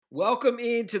Welcome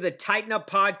into the Tighten Up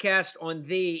Podcast on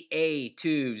the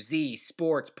A2Z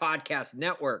Sports Podcast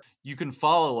Network. You can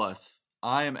follow us.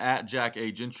 I am at Jack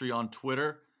A. Gentry on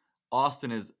Twitter.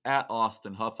 Austin is at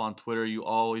Austin Huff on Twitter. You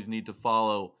always need to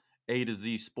follow A to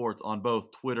Z Sports on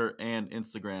both Twitter and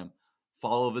Instagram.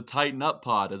 Follow the Tighten Up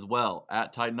Pod as well,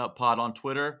 at Tighten Up Pod on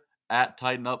Twitter, at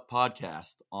Tighten Up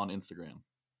Podcast on Instagram.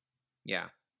 Yeah.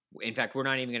 In fact, we're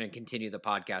not even going to continue the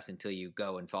podcast until you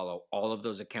go and follow all of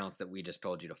those accounts that we just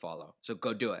told you to follow. So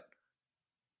go do it.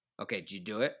 Okay, did you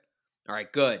do it? All right,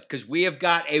 good. Because we have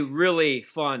got a really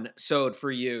fun sode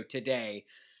for you today.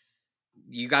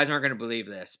 You guys aren't going to believe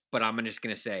this, but I'm just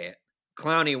going to say it.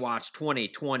 Clowney Watch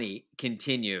 2020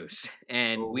 continues,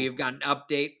 and we've got an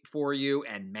update for you,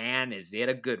 and man, is it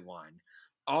a good one.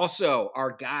 Also,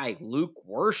 our guy, Luke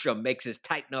Worsham, makes his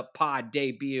Tighten Up Pod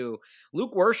debut.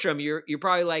 Luke Worsham, you're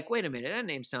probably like, wait a minute, that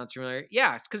name sounds familiar.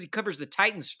 Yeah, it's because he covers the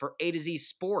Titans for A to Z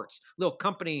Sports, little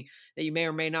company that you may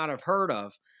or may not have heard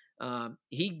of.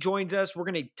 He joins us. We're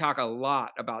going to talk a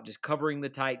lot about just covering the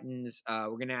Titans. We're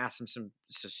going to ask him some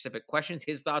specific questions,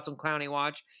 his thoughts on Clowney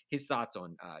Watch, his thoughts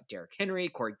on Derrick Henry,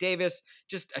 Corey Davis,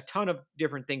 just a ton of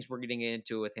different things we're getting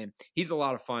into with him. He's a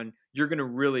lot of fun. You're going to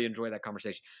really enjoy that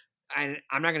conversation. And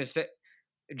I'm not going to say,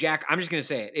 Jack, I'm just going to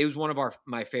say it. It was one of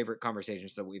my favorite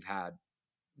conversations that we've had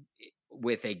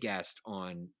with a guest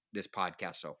on this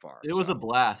podcast so far. It was a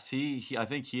blast. I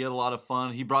think he had a lot of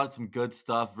fun. He brought some good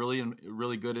stuff,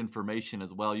 really good information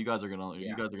as well. You guys are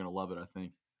gonna love it, I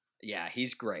think. Yeah,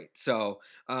 he's great. So,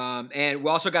 and we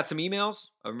also got some emails.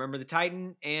 Remember the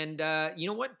Titan, and you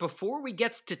know what? Before we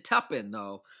get to Tuppin,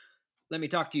 though, let me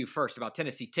talk to you first about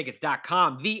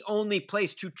TennesseeTickets.com, the only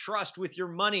place to trust with your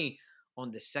money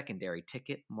on the secondary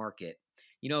ticket market.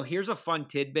 You know, here's a fun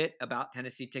tidbit about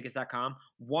TennesseeTickets.com: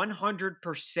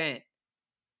 100%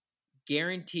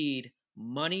 guaranteed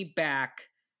money back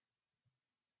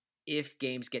if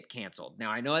games get canceled.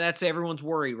 Now, I know that's everyone's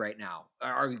worry right now.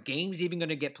 Are games even going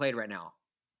to get played right now?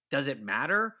 Does it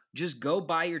matter? Just go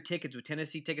buy your tickets with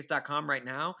TennesseeTickets.com right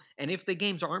now, and if the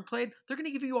games aren't played, they're going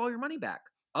to give you all your money back.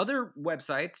 Other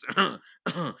websites,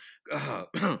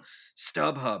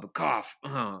 StubHub, cough.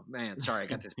 Oh, man, sorry, I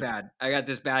got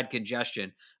this bad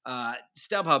congestion.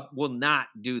 StubHub will not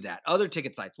do that. Other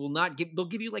ticket sites will not give. They'll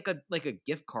give you like a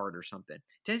gift card or something.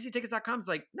 TennesseeTickets.com is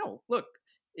like, no, look,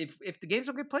 if the games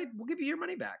don't get played, we'll give you your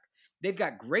money back. They've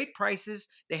got great prices.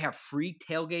 They have free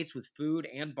tailgates with food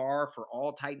and bar for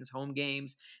all Titans home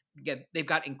games. They've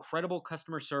got incredible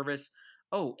customer service.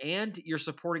 Oh, and you're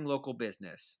supporting local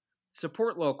business.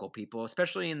 Support local people,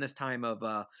 especially in this time of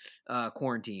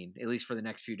quarantine, at least for the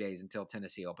next few days until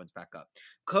Tennessee opens back up.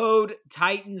 Code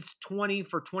Titans20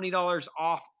 for $20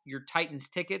 off your Titans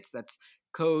tickets. That's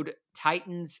code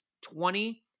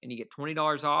Titans20, and you get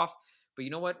 $20 off. But you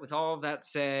know what? With all of that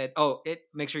said,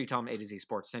 make sure you tell them A to Z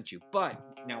Sports sent you. But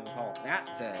now with all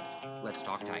that said, let's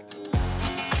talk Titans.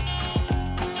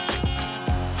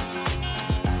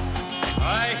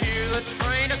 I hear the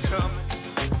train a-coming.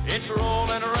 It's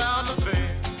rolling around the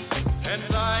bend,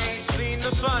 and I ain't seen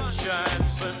the sunshine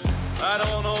since I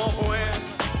don't know when.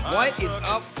 What is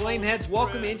up, Flameheads?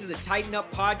 Welcome into the Tighten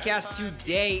Up Podcast.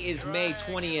 Today is May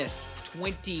 20th,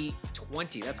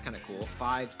 2020. That's kind of cool.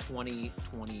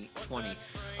 5/20/2020.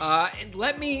 And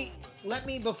let me,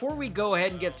 before we go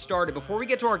ahead and get started, before we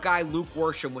get to our guy Luke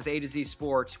Worsham with A to Z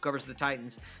Sports, who covers the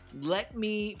Titans, let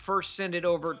me first send it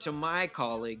over to my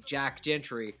colleague, Jack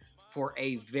Gentry, for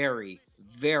a very,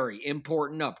 very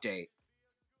important update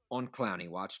on Clowney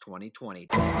Watch 2020.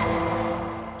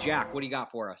 Jack, what do you got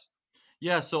for us?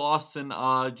 Yeah, so Austin,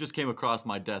 just came across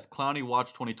my desk. Clowney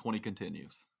Watch 2020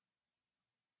 continues.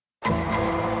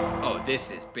 Oh, this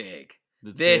is big.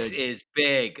 This is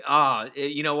big.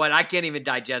 You know what? I can't even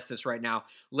digest this right now.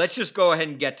 Let's just go ahead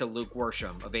and get to Luke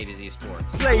Worsham of A to Z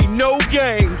Sports. Play no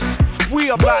games.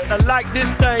 We about to light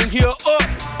this thing here up.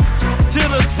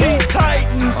 Tennessee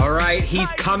Titans. All right,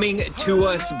 he's coming to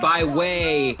us by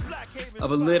way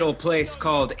of a little place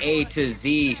called A to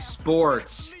Z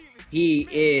Sports. He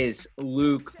is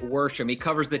Luke Worsham. He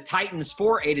covers the Titans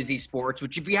for A to Z Sports,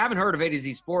 which if you haven't heard of A to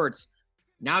Z Sports,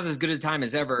 now's as good a time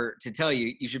as ever to tell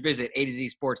you should visit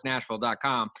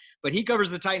A2ZSportsNashville.com. But he covers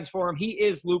the Titans for him. He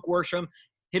is Luke Worsham.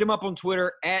 Hit him up on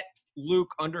Twitter at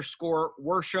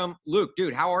Luke_Worsham. Luke,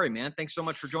 dude, how are you, man? Thanks so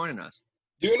much for joining us.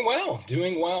 Doing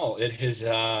well. It has,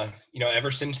 ever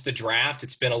since the draft,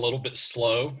 it's been a little bit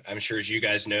slow. I'm sure, as you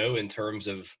guys know, in terms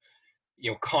of,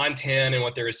 content and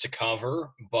what there is to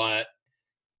cover. But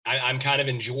I'm kind of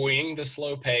enjoying the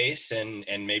slow pace and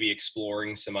maybe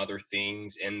exploring some other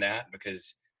things in that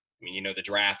because, the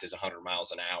draft is 100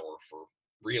 miles an hour for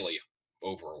really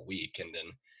over a week. And then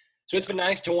So it's been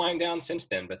nice to wind down since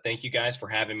then, but thank you guys for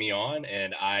having me on.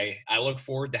 And I look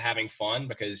forward to having fun,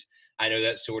 because I know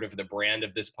that's sort of the brand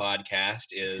of this podcast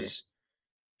is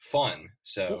fun.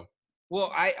 So. Well,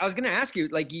 I was going to ask you,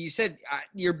 like you said,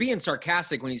 you're being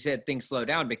sarcastic when you said things slow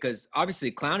down, because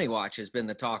obviously Clowney Watch has been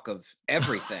the talk of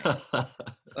everything.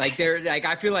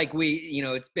 I feel like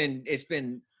it's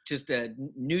been just a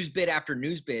news bit after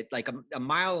news bit, like a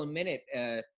mile a minute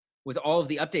with all of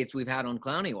the updates we've had on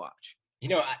Clowney Watch.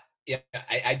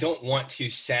 I don't want to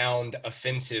sound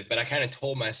offensive, but I kind of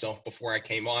told myself before I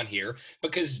came on here,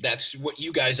 because that's what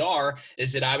you guys are,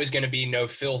 is that I was going to be no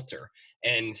filter.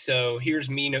 And so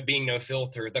here's me being no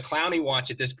filter. The Clowney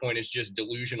Watch at this point is just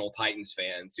delusional Titans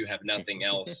fans who have nothing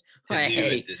else to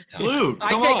do at this time. Luke,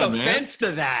 I take offense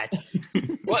to that.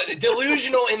 Well,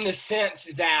 delusional in the sense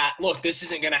that, look, this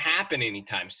isn't going to happen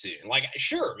anytime soon. Like,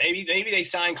 sure, maybe they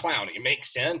sign Clowney. It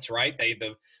makes sense, right?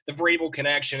 The Vrabel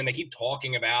connection, and they keep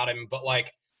talking about him. But,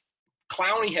 like,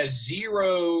 Clowney has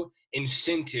zero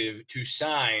incentive to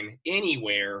sign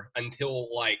anywhere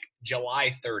until, like,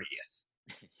 July 30th.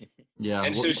 Yeah.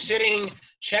 And so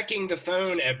checking the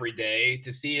phone every day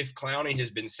to see if Clowney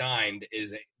has been signed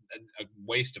is a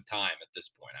waste of time at this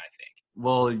point, I think.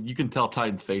 Well, you can tell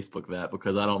Titans Facebook that,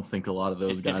 because I don't think a lot of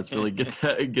those guys really get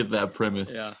that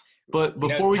premise. Yeah. But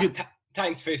before we get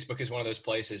Titans Facebook is one of those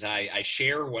places I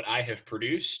share what I have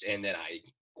produced, and then I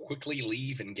quickly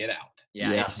leave and get out.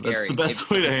 Yeah, it's scary. That's the best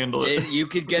way to handle it. You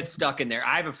could get stuck in there.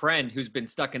 I have a friend who's been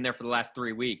stuck in there for the last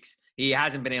 3 weeks. He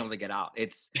hasn't been able to get out.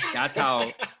 That's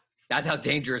how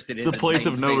dangerous it is. The place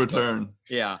of no Facebook. return.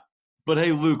 Yeah. But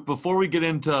hey, Luke, before we get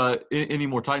into any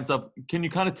more Titan stuff, can you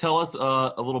kind of tell us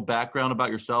a little background about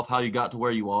yourself, how you got to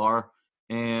where you are,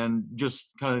 and just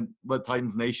kind of let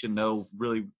Titans Nation know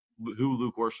really who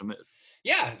Luke Worsham is?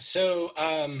 Yeah. So,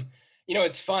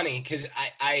 it's funny because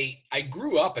I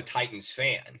grew up a Titans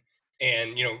fan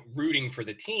and, rooting for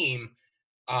the team.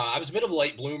 I was a bit of a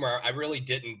late bloomer. I really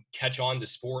didn't catch on to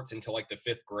sports until like the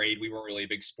 5th grade. We weren't really a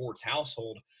big sports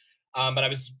household. But I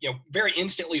was, very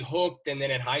instantly hooked. And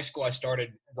then in high school, I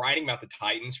started writing about the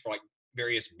Titans for like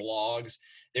various blogs.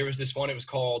 There was this one, it was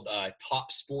called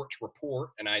Top Sports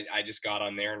Report. And I just got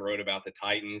on there and wrote about the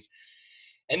Titans.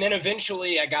 And then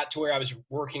eventually I got to where I was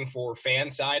working for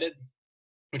Fansided,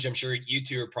 which I'm sure you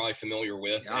two are probably familiar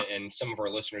with. Yeah. And some of our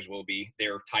listeners will be,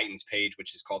 their Titans page,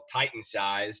 which is called Titan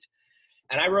Sized.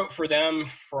 And I wrote for them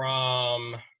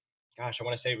from, I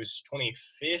want to say it was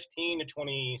 2015 to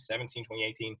 2017,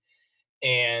 2018.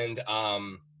 And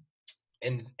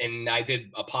I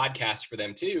did a podcast for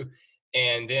them too.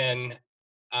 And then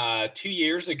 2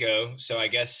 years ago, so I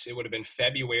guess it would have been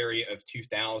February of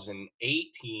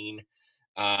 2018,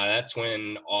 that's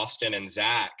when Austin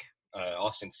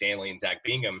Stanley and Zach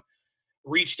Bingham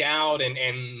reached out,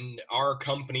 and our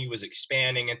company was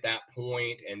expanding at that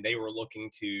point, and they were looking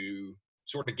to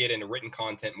sort of get into written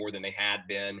content more than they had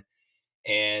been.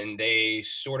 And they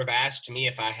sort of asked me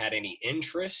if I had any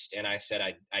interest, and I said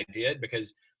I did,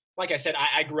 because like I said,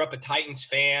 I grew up a Titans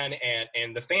fan,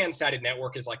 and the Fansided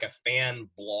Network is like a fan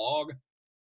blog.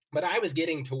 But I was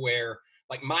getting to where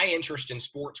like my interest in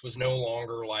sports was no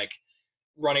longer like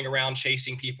running around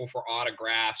chasing people for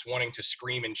autographs, wanting to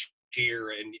scream and cheer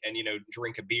and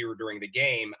drink a beer during the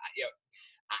game.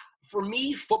 For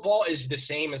me, football is the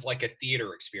same as like a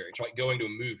theater experience, like going to a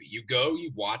movie. You go,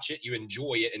 you watch it, you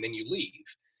enjoy it, and then you leave.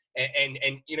 And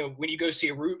when you go see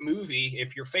a movie,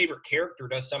 if your favorite character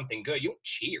does something good, you don't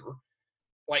cheer.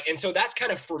 And so that's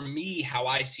kind of for me how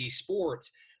I see sports.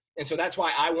 And so that's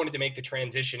why I wanted to make the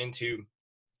transition into,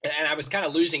 and I was kind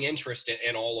of losing interest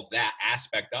in all of that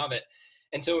aspect of it.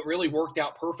 And so it really worked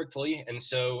out perfectly. And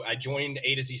so I joined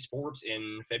A to Z Sports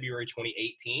in February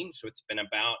 2018. So it's been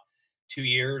about 2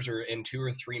 years or in 2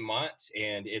 or 3 months,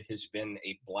 and it has been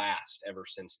a blast ever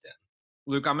since then.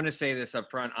 Luke, I'm going to say this up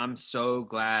front. I'm so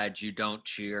glad you don't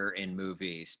cheer in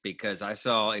movies, because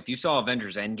if you saw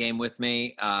Avengers Endgame with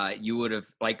me, you would have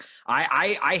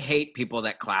I hate people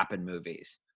that clap in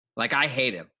movies. Like, I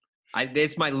hate them.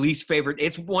 It's my least favorite.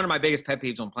 It's one of my biggest pet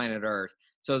peeves on planet Earth.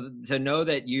 So to know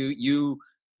that you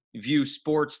view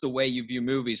sports the way you view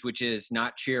movies, which is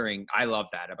not cheering, I love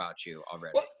that about you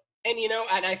already. Well, and,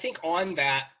 and I think on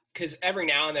that, because every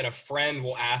now and then a friend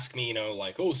will ask me,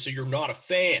 oh, so you're not a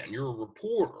fan, you're a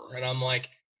reporter. And I'm like,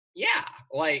 yeah,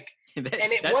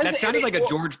 that sounded like a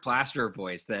George Plaster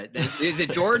voice. Is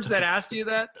it George that asked you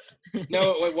that?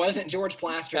 No, it wasn't George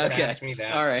Plaster that okay. asked me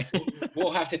that. All right.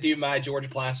 We'll have to do my George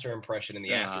Plaster impression in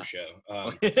the after show.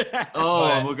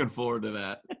 I'm looking forward to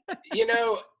that.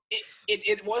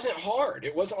 It wasn't hard.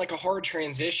 It wasn't like a hard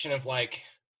transition of I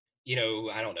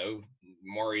don't know,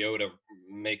 Mariota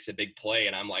makes a big play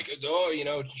and I'm like,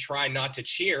 oh, try not to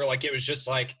cheer. Like, it was just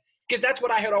like, because that's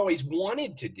what I had always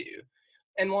wanted to do.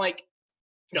 And like,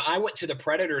 I went to the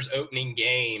Predators opening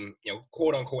game,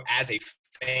 quote unquote, as a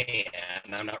fan.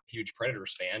 I'm not a huge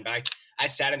Predators fan, but I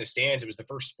sat in the stands. It was the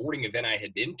first sporting event I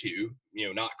had been to,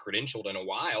 not credentialed in a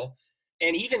while.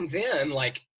 And even then,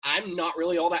 like, I'm not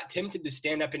really all that tempted to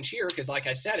stand up and cheer because, like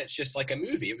I said, it's just like a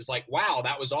movie. It was like, wow,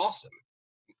 that was awesome.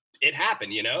 It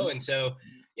happened, And so,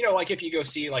 like if you go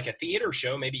see like a theater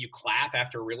show, maybe you clap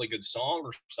after a really good song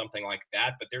or something like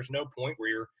that, but there's no point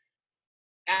where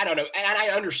I don't know. And I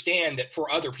understand that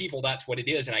for other people, that's what it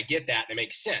is. And I get that. And it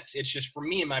makes sense. It's just for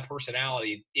me and my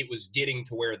personality, it was getting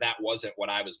to where that wasn't what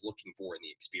I was looking for in the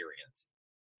experience.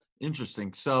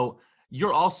 Interesting. So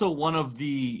you're also one of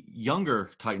the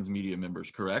younger Titans media members,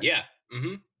 correct? Yeah.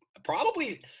 Mm-hmm.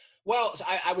 Probably. Well, so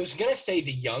I was going to say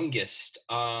the youngest,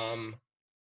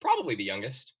 probably the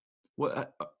youngest.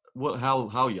 What,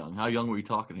 how young? How young were we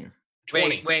talking here?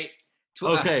 20. Wait.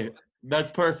 Okay.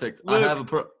 That's perfect. Luke, I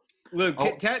have a Luke,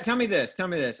 tell me this.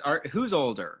 Who's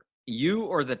older, you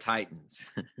or the Titans?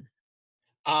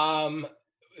 I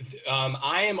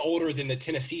am older than the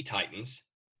Tennessee Titans.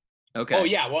 Okay. Oh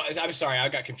yeah. Well, I'm sorry, I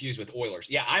got confused with Oilers.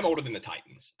 Yeah, I'm older than the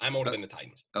Titans.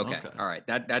 Okay. All right.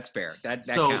 That's fair. That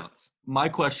So, counts. My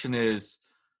question is,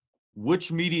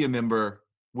 which media member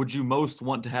would you most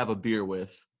want to have a beer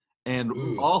with,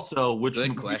 and also which Good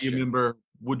media question. member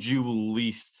would you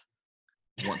least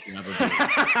want to have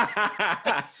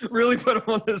a beer Really put him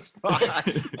on the spot.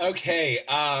 with? Okay.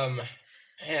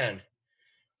 Man,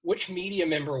 which media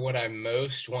member would I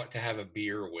most want to have a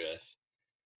beer with?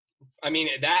 I mean,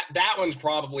 that one's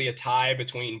probably a tie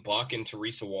between Buck and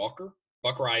Teresa Walker.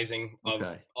 Buck Rising of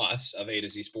us, of A to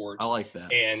Z Sports. I like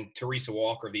that. And Teresa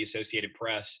Walker of the Associated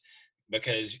Press,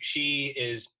 because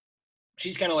she's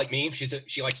kind of like me.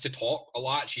 She likes to talk a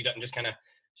lot. She doesn't just kind of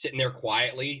sit in there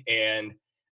quietly. And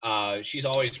she's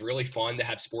always really fun to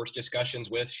have sports discussions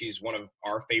with. She's one of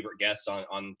our favorite guests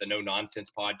on the No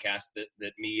Nonsense podcast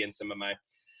that me and some of my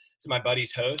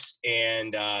buddies host.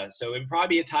 And so it would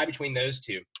probably be a tie between those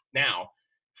two. Now,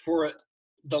 for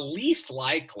the least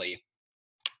likely,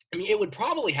 I mean, it would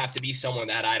probably have to be someone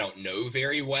that I don't know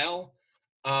very well.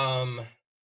 I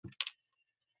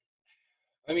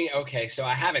mean, okay, so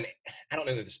I don't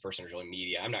know that this person is really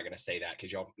media. I'm not going to say that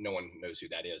because no one knows who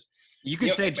that is. You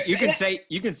can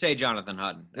say Jonathan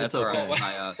Hutton. That's all okay.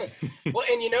 right. Well,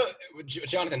 and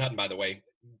Jonathan Hutton, by the way,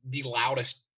 the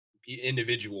loudest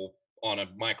individual on a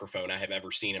microphone I have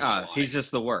ever seen in my life. He's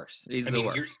just the worst. He's the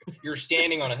worst. You're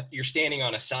standing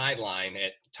on a sideline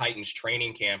at Titans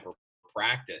training camp or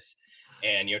practice,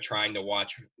 and you're trying to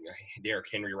watch Derrick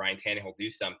Henry, Ryan Tannehill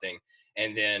do something,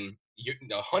 and then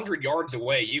 100 yards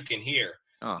away you can hear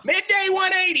midday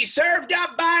 180 served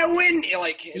up by Wendy.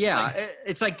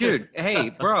 It's like, dude, hey,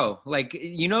 bro, like,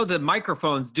 the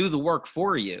microphones do the work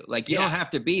for you. Like, you don't have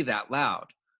to be that loud.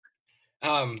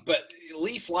 But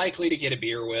least likely to get a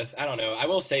beer with, I don't know. I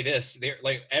will say this: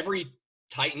 like every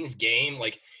Titans game,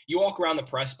 like you walk around the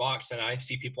press box and I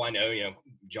see people I know,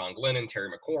 John Glennon, Terry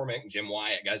McCormick, Jim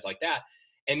Wyatt, guys like that.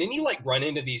 And then you like run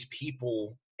into these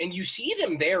people and you see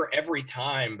them there every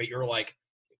time, but you're like,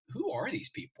 who are these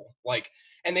people? Like,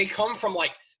 and they come from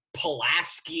like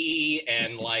Pulaski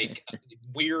and like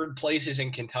weird places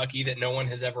in Kentucky that no one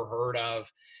has ever heard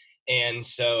of. And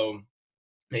so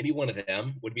maybe one of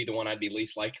them would be the one I'd be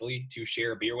least likely to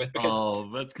share a beer with. Because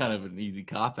that's kind of an easy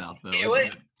cop-out, though.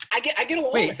 I get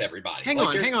along with everybody. Hang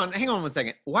on 1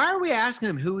 second. Why are we asking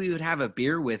him who he would have a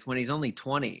beer with when he's only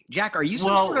 20? Jack, are you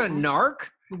some sort of narc?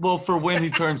 Well, for when he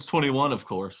turns 21, of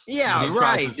course. Yeah,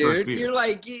 right, dude. You're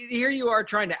like, here you are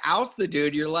trying to oust the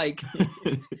dude. You're like,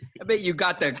 I bet you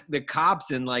got the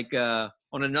cops in like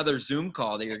on another Zoom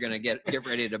call that you're gonna get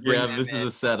ready to bring. Yeah, this is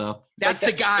a setup. That's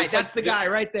the guy. That's the guy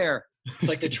right there. It's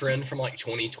like the trend from like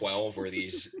 2012 where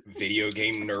these video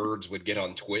game nerds would get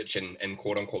on Twitch and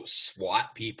quote unquote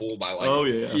SWAT people by like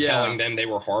telling them they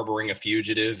were harboring a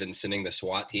fugitive and sending the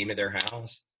SWAT team to their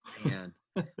house. Man.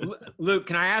 Luke,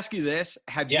 can I ask you this?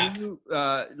 Have you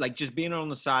like just being on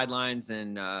the sidelines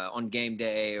and on game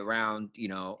day around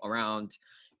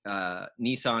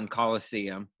Nissan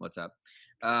Coliseum? What's up?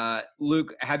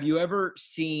 Luke, have you ever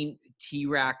seen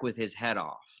T-Rack with his head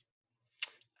off?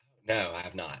 No, I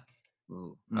have not.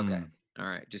 Ooh, okay. All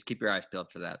right. Just keep your eyes peeled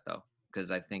for that, though,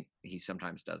 because I think he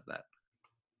sometimes does that.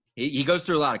 He goes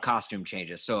through a lot of costume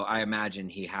changes, so I imagine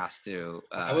he has to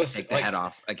take the head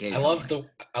off occasionally. I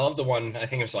love the one, I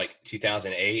think it was like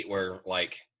 2008, where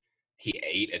like he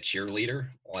ate a cheerleader.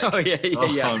 Like,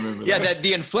 I remember that.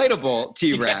 The inflatable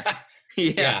T-Rack.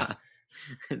 Yeah.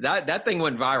 That thing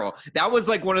went viral. That was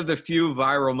like one of the few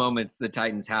viral moments the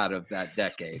Titans had of that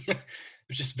decade. It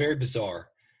was just very bizarre.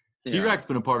 T-Rac's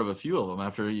been a part of a few of them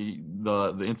after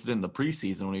the incident in the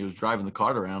preseason when he was driving the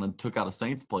cart around and took out a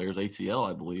Saints player's ACL,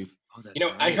 I believe. Oh, that's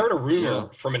I right. heard a rumor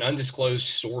from an undisclosed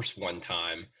source one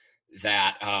time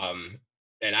that,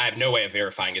 and I have no way of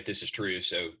verifying if this is true,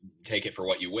 so take it for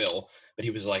what you will. But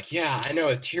he was like, yeah, I know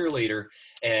a cheerleader,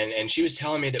 and she was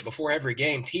telling me that before every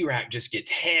game, T-Rac just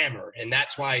gets hammered, and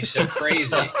that's why he's so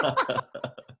crazy.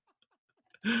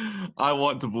 I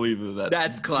want to believe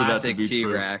that's classic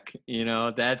T-Rac.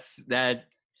 That's that.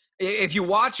 If you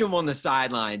watch him on the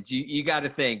sidelines, you got to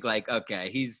think like,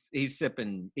 okay, he's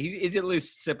sipping. He's at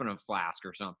least sipping a flask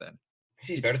or something.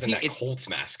 He's better than that Colts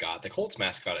mascot. The Colts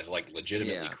mascot is like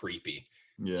legitimately creepy.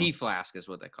 Yeah. T-Flask is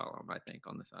what they call him, I think,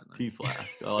 on the sideline. T-Flask.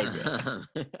 I like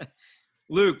that.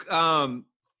 Luke, I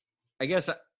guess,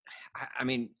 I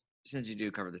mean, since you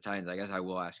do cover the Titans, I guess I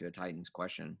will ask you a Titans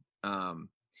question.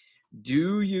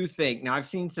 Do you think, now I've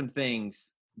seen some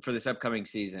things for this upcoming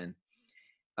season,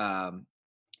 that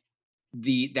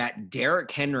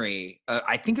Derrick Henry,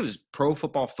 I think it was Pro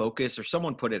Football Focus or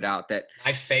someone put it out that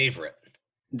my favorite,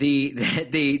 the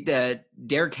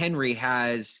Derrick Henry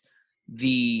has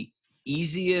the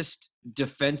easiest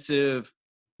defensive,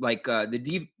 like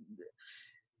the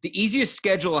easiest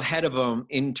schedule ahead of him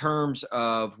in terms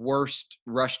of worst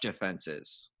rush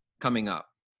defenses coming up.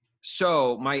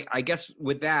 So I guess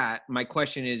with that, my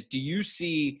question is, do you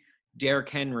see Derrick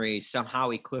Henry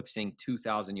somehow eclipsing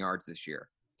 2,000 yards this year?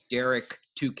 Derrick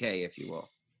 2K, if you will.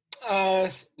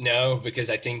 No,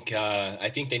 because I think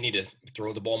they need to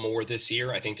throw the ball more this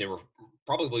year. I think they were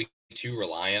probably too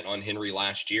reliant on Henry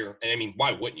last year. And I mean,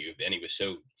 why wouldn't you have been? He was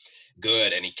so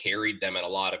good and he carried them in a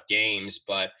lot of games.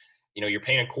 But, you're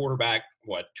paying a quarterback,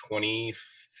 $28,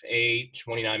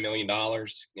 $29 million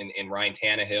in Ryan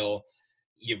Tannehill.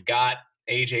 You've got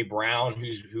A.J. Brown,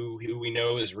 who we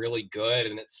know is really good.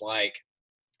 And it's like,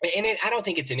 I don't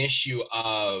think it's an issue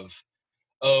of,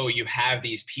 oh, you have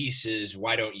these pieces,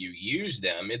 why don't you use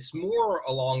them? It's more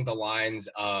along the lines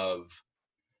of,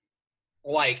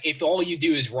 like, if all you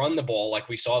do is run the ball, like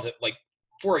we saw that, like,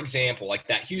 for example, like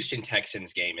that Houston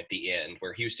Texans game at the end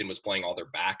where Houston was playing all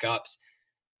their backups,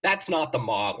 that's not the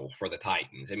model for the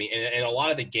Titans. I mean, and a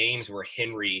lot of the games where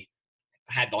Henry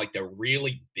had like the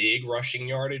really big rushing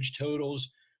yardage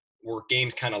totals were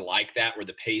games kind of like that where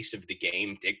the pace of the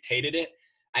game dictated it.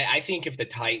 I think if the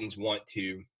Titans want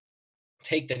to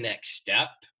take the next step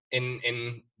in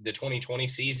the 2020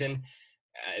 season,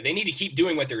 they need to keep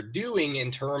doing what they're doing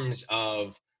in terms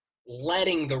of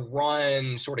letting the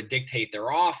run sort of dictate their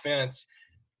offense,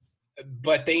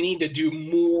 but they need to do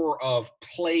more of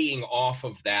playing off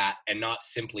of that and not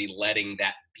simply letting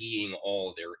that being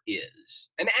all there is.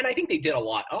 And I think they did a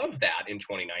lot of that in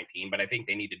 2019, but I think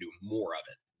they need to do more of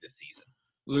it this season.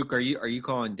 Luke, are you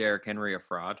calling Derrick Henry a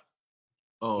fraud?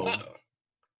 Oh.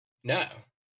 No.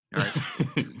 All right.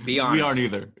 Be honest. We aren't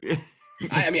either.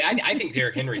 I think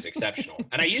Derrick Henry's exceptional.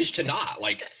 And I used to not.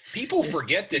 Like, people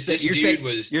forget that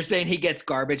You're saying he gets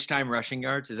garbage time rushing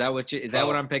yards? Is that what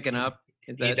what I'm picking up?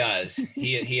 He does.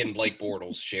 He and Blake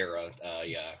Bortles share a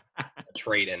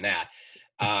trait in that.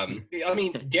 I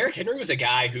mean, Derrick Henry was a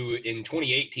guy who in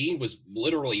 2018 was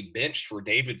literally benched for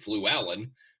David Fluellen,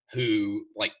 who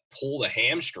like pulled a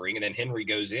hamstring, and then Henry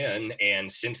goes in,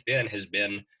 and since then has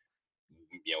been,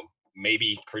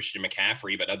 maybe Christian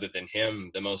McCaffrey, but other than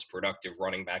him, the most productive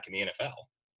running back in the NFL.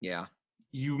 Yeah.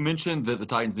 You mentioned that the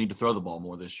Titans need to throw the ball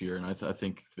more this year, and I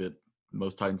think that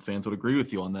most Titans fans would agree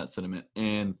with you on that sentiment.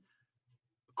 And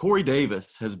Corey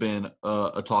Davis has been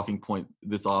a talking point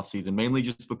this offseason, mainly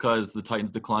just because the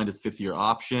Titans declined his fifth-year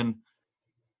option.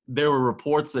 There were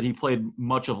reports that he played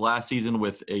much of last season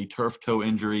with a turf toe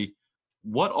injury.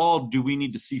 What all do we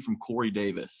need to see from Corey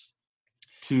Davis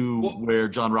to where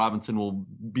John Robinson will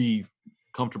be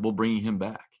comfortable bringing him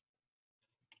back?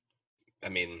 I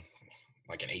mean,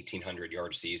 like an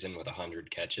 1,800-yard season with 100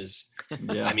 catches.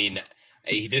 Yeah. I mean,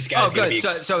 this guy's going to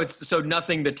be – So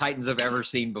nothing the Titans have ever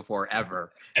seen before,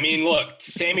 ever. I mean, look,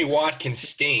 Sammy Watkins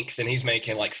stinks, and he's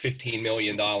making like $15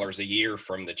 million a year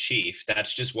from the Chiefs.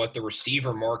 That's just what the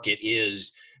receiver market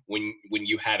is when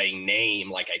you have a name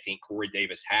like I think Corey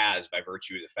Davis has by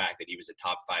virtue of the fact that he was a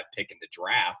top 5 pick in the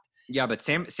draft. Yeah, but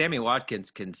Sammy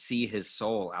Watkins can see his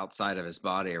soul outside of his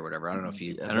body or whatever. I don't know if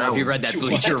you read that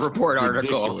Bleacher Report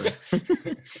article.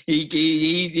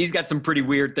 He's got some pretty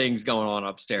weird things going on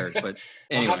upstairs. But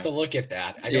anyway. I'll have to look at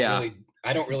that. I don't really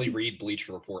I don't really read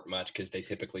Bleacher Report much because they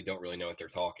typically don't really know what they're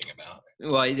talking about.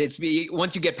 Well,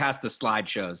 once you get past the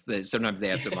slideshows, sometimes they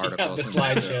have some articles.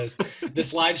 The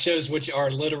slideshows, which are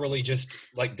literally just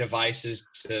like devices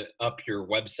to up your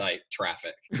website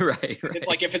traffic. Right. It's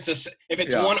like if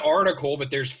it's one article,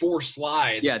 but there's 4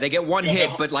 slides. Yeah, they get one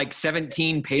hit, but like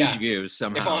 17 page views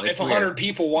somehow. If 100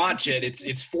 people watch it,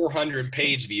 it's 400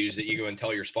 page views that you go and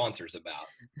tell your sponsors about.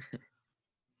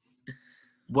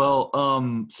 Well,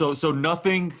 so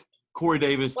nothing Corey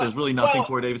Davis. There's really nothing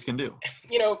Corey Davis can do.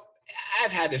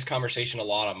 I've had this conversation a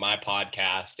lot on my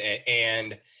podcast,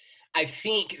 and I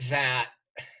think that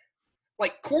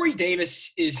like Corey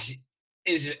Davis is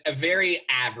a very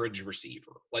average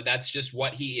receiver. Like that's just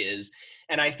what he is.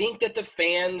 And I think that the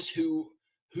fans who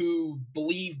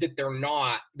believe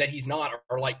that he's not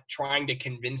are like trying to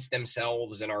convince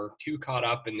themselves and are too caught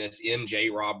up in this in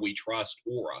J-Rob we trust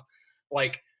aura.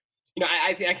 Like,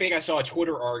 I think I saw a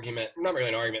Twitter argument, not really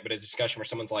an argument, but a discussion where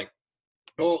someone's like,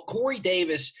 well, Corey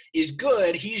Davis is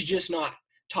good. He's just not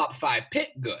top 5 pick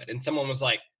good. And someone was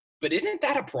like, but isn't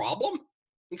that a problem?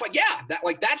 It's like, yeah,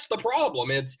 that's the problem.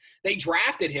 They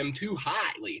drafted him too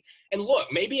highly. And look,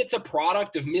 maybe it's a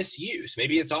product of misuse.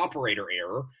 Maybe it's operator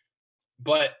error.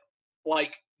 But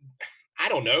like, I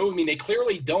don't know. I mean, they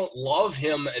clearly don't love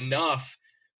him enough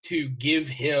to give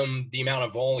him the amount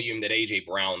of volume that A.J.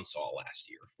 Brown saw last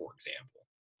year, for example.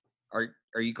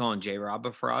 Are you calling J-Rob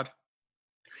a fraud?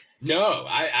 No,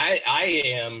 I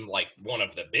am like one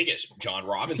of the biggest John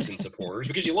Robinson supporters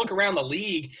because you look around the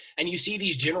league and you see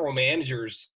these general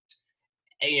managers,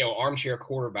 armchair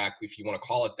quarterback, if you want to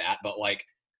call it that, but like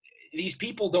these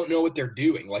people don't know what they're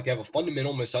doing. Like they have a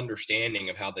fundamental misunderstanding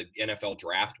of how the NFL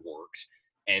draft works.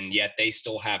 And yet they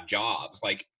still have jobs.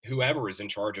 Like whoever is in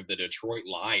charge of the Detroit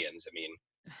Lions. I mean,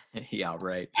 yeah,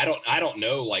 right. I don't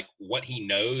know like what he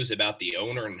knows about the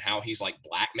owner and how he's like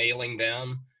blackmailing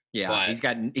them. Yeah, but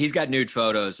he's got nude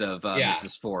photos of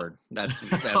Mrs. Ford. That's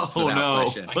without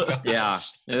question. Yeah.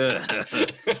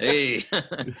 Hey,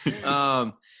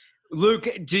 Luke,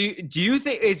 do you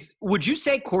think would you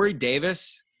say Corey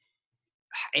Davis?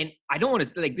 And I don't want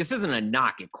to this isn't a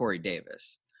knock at Corey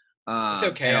Davis. It's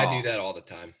okay. I do that all the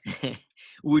time.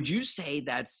 Would you say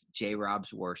that's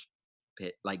J-Rob's worst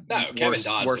pick? Like no, Kevin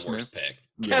Dodd's the worst pick.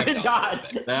 Kevin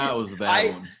Dodd. That was a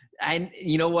bad one. And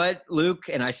you know what, Luke,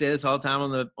 and I say this all the time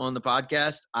on the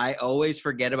podcast, I always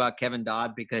forget about Kevin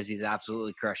Dodd because he's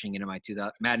absolutely crushing into my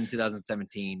Madden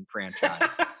 2017 franchise.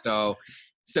 so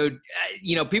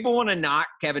people want to knock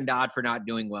Kevin Dodd for not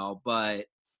doing well, but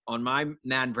on my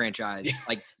Madden franchise,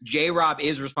 like J-Rob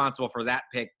is responsible for that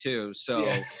pick too.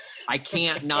 So I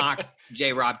can't knock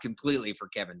J-Rob completely for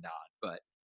Kevin Dodd, but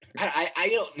I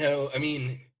don't know. I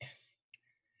mean,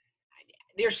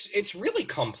 it's really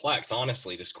complex,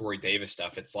 honestly, this Corey Davis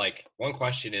stuff. It's like one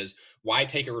question is why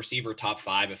take a receiver top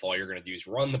 5 if all you're going to do is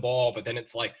run the ball? But then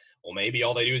it's like, well, maybe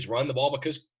all they do is run the ball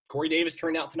because Corey Davis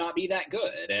turned out to not be that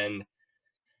good. And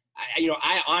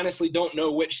I honestly don't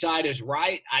know which side is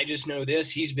right. I just know this.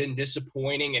 He's been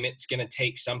disappointing, and it's going to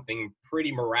take something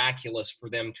pretty miraculous for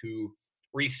them to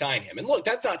re-sign him. And look,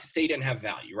 that's not to say he didn't have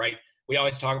value, right? We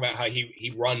always talk about how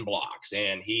he run blocks,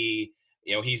 and he's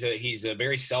a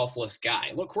very selfless guy.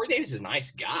 Look, Corey Davis is a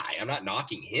nice guy. I'm not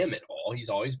knocking him at all. He's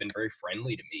always been very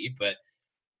friendly to me. But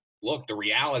look, the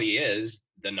reality is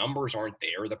the numbers aren't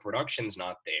there. The production's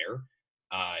not there.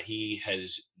 He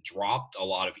has dropped a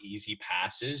lot of easy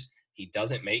passes. He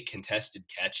doesn't make contested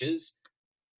catches.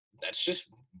 That's just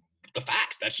the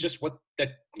facts. That's just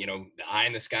the eye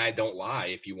in the sky don't lie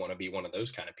if you want to be one of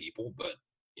those kind of people. But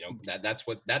that's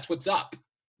what's up.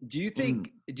 Do you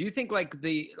think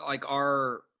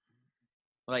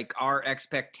our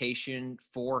expectation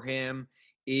for him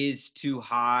is too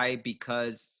high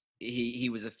because he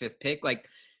was a 5th pick? Like,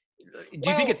 do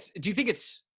you think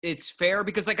it's fair?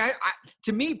 Because like I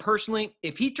to me personally,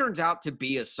 if he turns out to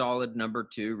be a solid number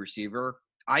 2 receiver,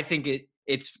 I think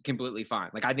it's completely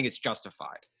fine. Like I think it's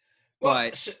justified. Well,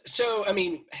 but so I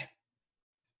mean,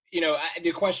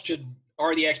 the question,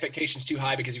 are the expectations too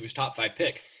high because he was top 5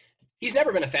 pick? He's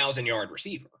never been a 1,000-yard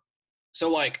receiver. So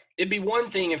like it'd be one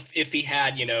thing if he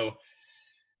had,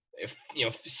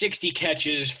 60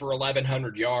 catches for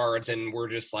 1,100 yards and we're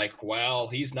just like, well,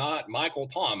 he's not Michael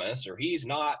Thomas or he's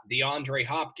not DeAndre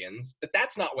Hopkins, but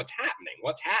that's not what's happening.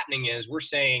 What's happening is we're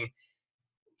saying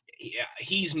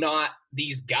he's not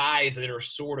these guys that are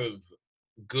sort of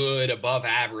good, above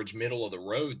average, middle of the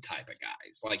road type of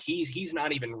guys. Like he's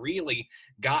not even really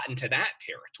gotten to that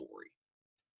territory.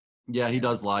 Yeah, he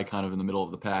does lie kind of in the middle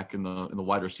of the pack in the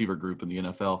wide receiver group in the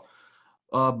NFL.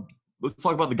 Let's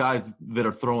talk about the guys that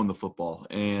are throwing the football.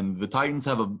 And the Titans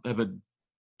have a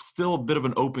still a bit of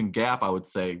an open gap, I would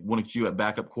say, when it's you at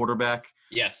backup quarterback.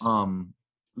 Yes.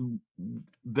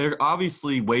 They're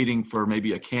obviously waiting for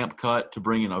maybe a camp cut to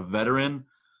bring in a veteran.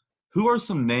 Who are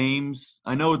some names?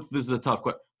 I know this is a tough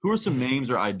question. Who are some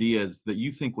names or ideas that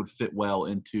you think would fit well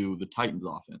into the Titans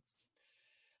offense?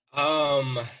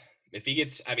 If he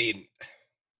gets, I mean,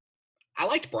 I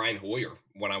liked Brian Hoyer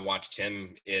when I watched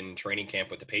him in training camp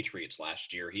with the Patriots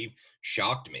last year. He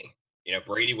shocked me. You know,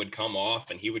 Brady would come off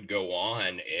and he would go on,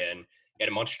 and he had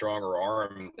a much stronger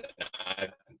arm than I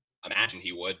imagined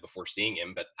he would before seeing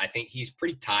him. But I think he's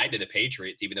pretty tied to the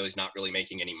Patriots, even though he's not really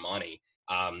making any money.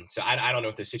 So I don't know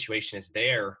if the situation is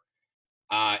there.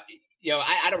 You know,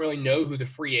 I don't really know who the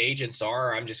free agents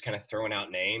are. I'm just kind of throwing out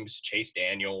names. Chase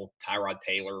Daniel, Tyrod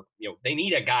Taylor. You know, they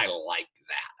need a guy like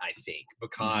that, I think,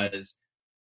 because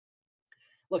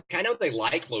look, I know they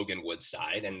like Logan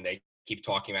Woodside and they keep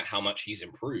talking about how much he's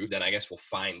improved. And I guess we'll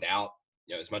find out,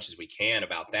 you know, as much as we can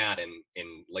about that in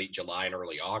late July and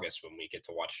early August when we get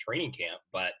to watch training camp.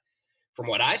 But from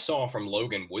what I saw from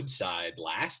Logan Woodside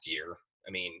last year,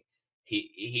 I mean,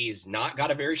 he doesn't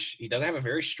have a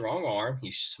very strong arm.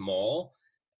 He's small.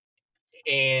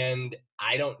 And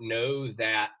I don't know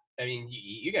that, I mean,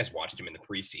 you guys watched him in the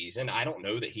preseason. I don't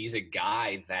know that he's a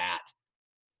guy that,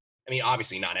 I mean,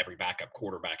 obviously not every backup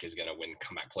quarterback is going to win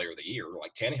comeback player of the year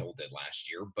like Tannehill did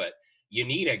last year, but you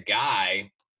need a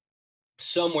guy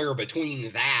somewhere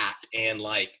between that and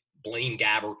like Blaine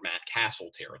Gabbert, Matt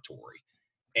Castle territory.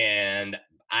 And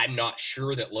I'm not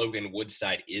sure that Logan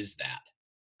Woodside is that.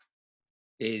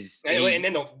 And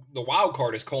then the wild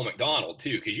card is Cole McDonald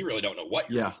too, because you really don't know what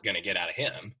you're going to get out of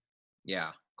him.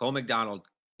 Yeah, Cole McDonald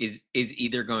is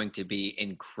either going to be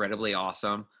incredibly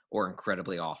awesome or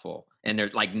incredibly awful, and they're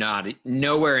like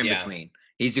nowhere in between.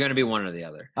 He's going to be one or the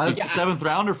other. That's a seventh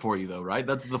rounder for you, though, right?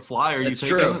 That's the flyer That's you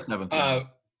take true. in the seventh round.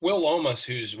 Will Lomas,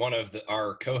 who's one of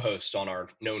our co-hosts on our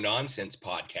No Nonsense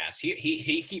podcast,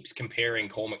 he keeps comparing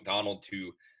Cole McDonald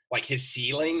to like his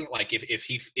ceiling. Like if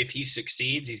he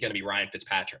succeeds, he's going to be Ryan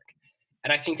Fitzpatrick.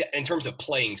 And I think that in terms of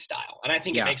playing style, and I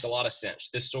think it makes a lot of sense.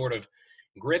 This sort of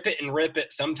grip it and rip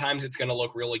it. Sometimes it's going to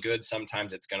look really good.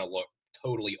 Sometimes it's going to look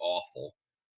totally awful.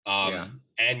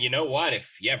 And you know what?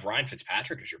 If you have Ryan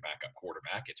Fitzpatrick as your backup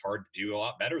quarterback, it's hard to do a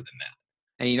lot better than that.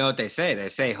 And you know what they say? They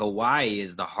say Hawaii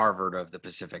is the Harvard of the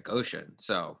Pacific Ocean.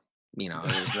 So, you know,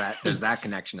 there's that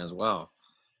connection as well.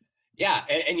 Yeah.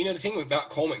 And you know, the thing about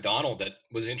Cole McDonald that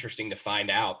was interesting to find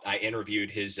out, I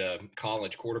interviewed his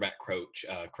college quarterback coach,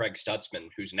 Craig Stutzman,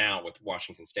 who's now with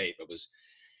Washington State, but was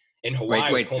in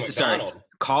Hawaii with Cole McDonald. Sorry.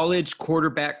 College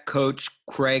quarterback coach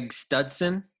Craig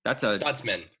Stutzman?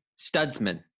 Stutzman.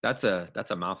 That's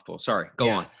a mouthful. Sorry. Go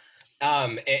on.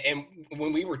 And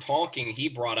when we were talking, he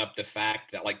brought up the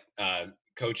fact that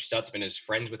Coach Stutzman is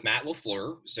friends with Matt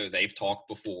LaFleur, so they've talked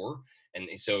before, and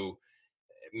so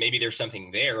maybe there's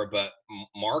something there. But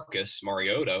Marcus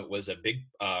Mariota was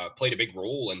played a big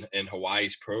role in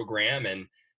Hawaii's program, and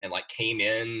like came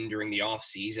in during the off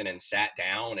season and sat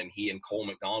down, and he and Cole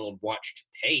McDonald watched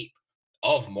tape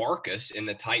of Marcus in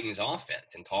the Titans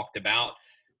offense and talked about,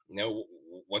 you know,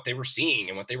 what they were seeing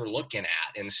and what they were looking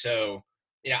at. And so,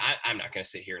 you know, I'm not going to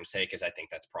sit here and say, because I think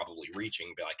that's probably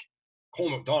reaching, but like Cole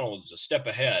McDonald is a step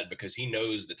ahead because he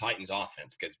knows the Titans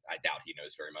offense, because I doubt he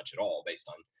knows very much at all based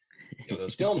on, you know,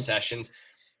 those film sessions.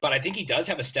 But I think he does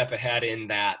have a step ahead in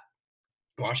that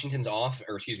Hawaii's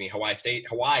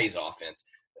offense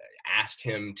asked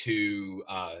him to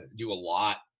do a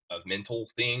lot of mental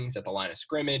things at the line of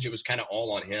scrimmage. It was kind of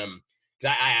all on him.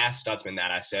 Because I asked Stutzman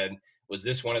that. I said, was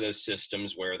this one of those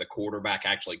systems where the quarterback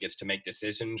actually gets to make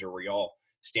decisions, or were y'all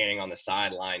standing on the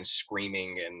sideline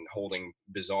screaming and holding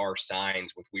bizarre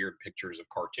signs with weird pictures of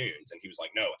cartoons? And he was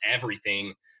like, no,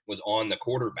 everything was on the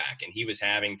quarterback, and he was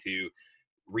having to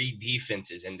read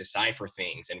defenses and decipher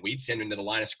things. And we'd send him to the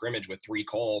line of scrimmage with 3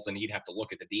 calls, and he'd have to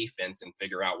look at the defense and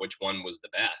figure out which one was the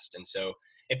best. And so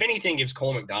if anything gives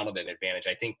Cole McDonald an advantage,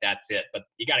 I think that's it. But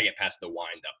you got to get past the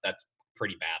windup. That's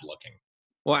pretty bad looking.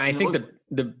 Well, I think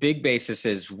the big basis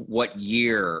is what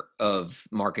year of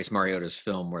Marcus Mariota's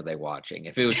film were they watching?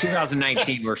 If it was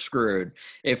 2019, we're screwed.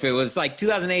 If it was like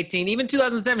 2018, even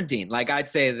 2017, like I'd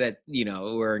say that, you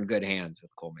know, we're in good hands with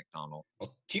Cole McDonald.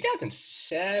 Well,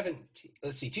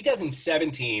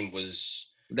 2017 was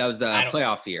the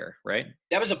playoff year, right?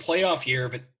 That was a playoff year,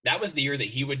 but that was the year that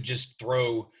he would just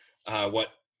throw what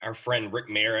our friend Rick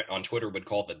Merritt on Twitter would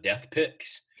call the death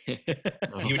picks.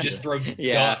 He would just throw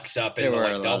ducks up into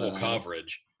like double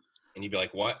coverage. and you'd be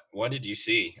like, what did you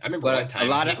see? I remember one But time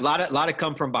a lot of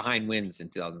come from behind wins in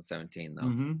 2017 though.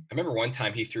 Mm-hmm. I remember one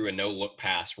time he threw a no-look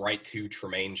pass right to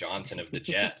Tremaine Johnson of the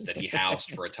Jets that he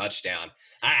housed for a touchdown.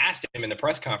 I asked him in the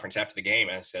press conference after the game,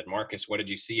 I said, Marcus, what did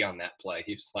you see on that play?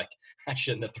 He was like, I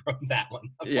shouldn't have thrown that one.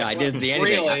 I was Yeah, like, I didn't see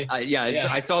anything. Really?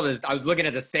 I saw this. I was looking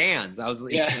at the stands. I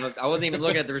wasn't even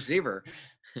looking at the receiver.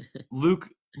 Luke,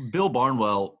 Bill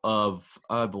Barnwell of,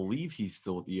 I believe he's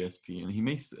still with ESPN.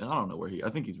 I don't know where I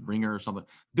think he's Ringer or something.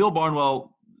 Bill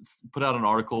Barnwell put out an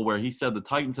article where he said the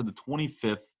Titans had the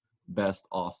 25th best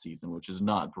offseason, which is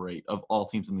not great of all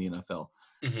teams in the NFL.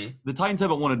 Mm-hmm. The Titans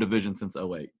haven't won a division since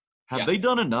 2008. Have they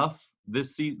done enough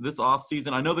this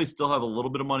offseason? I know they still have a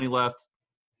little bit of money left.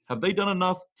 Have they done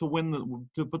enough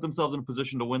to put themselves in a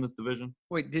position to win this division?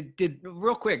 Wait, did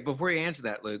real quick before you answer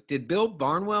that, Luke, did Bill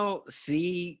Barnwell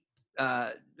see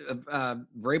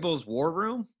Vrabel's war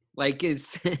room? Like,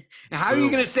 how are you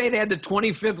going to say they had the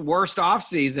 25th worst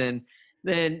offseason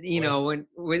than,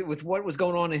 with what was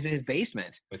going on in his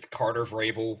basement? With Carter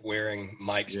Vrabel wearing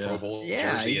Mike's Pro Bowl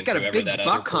jersey. He's got a big that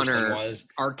Buck Hunter was.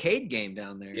 arcade game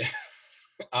down there.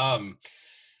 Yeah.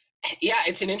 Yeah,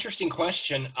 it's an interesting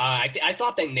question. I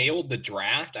thought they nailed the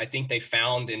draft. I think they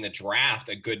found in the draft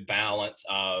a good balance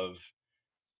of,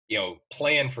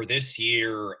 plan for this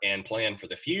year and plan for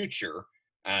the future.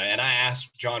 And I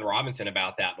asked John Robinson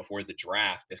about that before the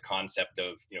draft, this concept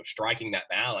of, striking that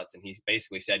balance. And he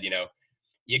basically said,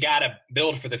 you got to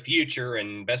build for the future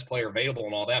and best player available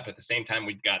and all that. But at the same time,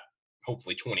 we've got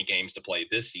hopefully 20 games to play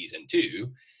this season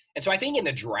too. And so I think in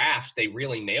the draft, they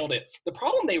really nailed it. The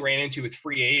problem they ran into with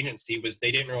free agency was they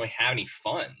didn't really have any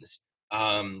funds.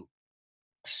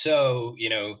 So,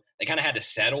 they kind of had to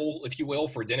settle, if you will,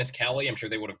 for Dennis Kelly. I'm sure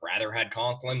they would have rather had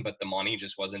Conklin, but the money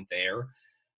just wasn't there.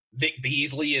 Vic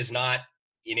Beasley is not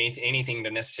anything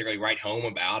to necessarily write home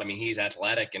about. I mean, he's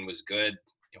athletic and was good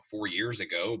 4 years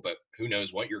ago, but who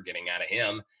knows what you're getting out of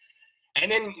him. And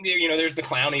then, there's the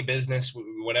Clowney business,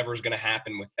 whatever's going to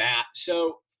happen with that.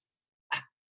 So,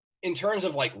 in terms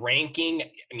of ranking,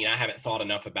 I mean, I haven't thought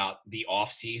enough about the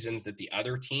off seasons that the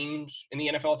other teams in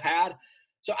the NFL have had.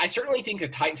 So I certainly think the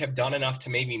Titans have done enough to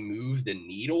maybe move the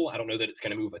needle. I don't know that it's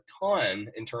going to move a ton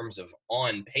in terms of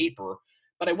on paper,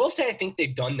 but I will say I think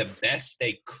they've done the best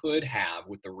they could have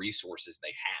with the resources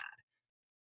they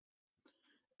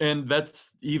had. And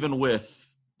that's even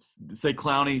with, say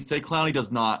Clowney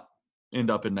does not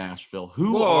end up in Nashville.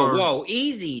 Whoa,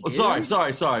 easy, dude.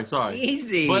 Sorry.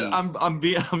 Easy. But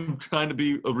I'm trying to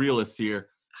be a realist here.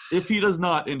 If he does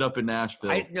not end up in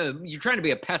Nashville, no, you're trying to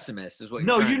be a pessimist, is what.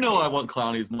 I want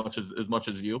Clowney as much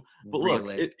as you. But look,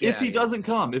 if he doesn't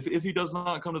come, if he does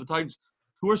not come to the Titans,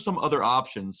 who are some other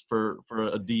options for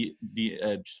a D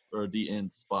edge or a D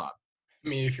end spot? I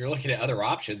mean, if you're looking at other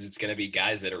options, it's going to be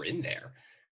guys that are in there.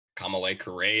 Kamalei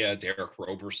Correa, Derek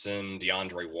Roberson,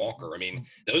 DeAndre Walker. I mean,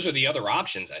 those are the other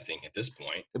options, I think, at this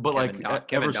point. But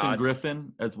Everson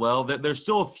Griffin as well. There's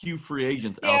still a few free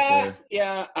agents out there.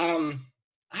 Yeah.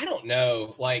 I don't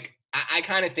know. I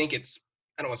kind of think it's,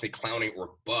 I don't want to say Clowney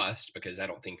or bust, because I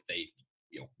don't think they,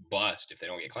 bust if they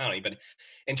don't get Clowney. But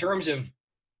in terms of,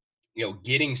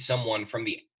 getting someone from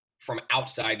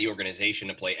outside the organization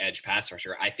to play edge pass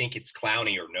rusher, I think it's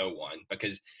Clowney or no one,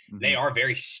 because they are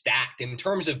very stacked in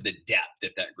terms of the depth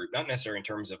at that group, not necessarily in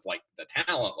terms of the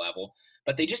talent level,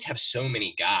 but they just have so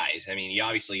many guys. I mean, you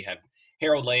obviously have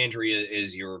Harold Landry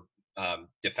is your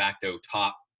de facto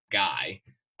top guy,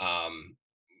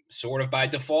 sort of by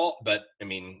default, but I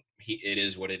mean, it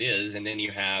is what it is. And then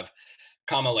you have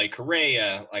Kamalei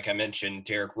Correa, like I mentioned,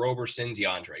 Derek Roberson,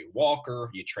 DeAndre Walker.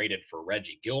 You traded for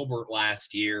Reggie Gilbert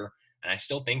last year, and I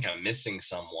still think I'm missing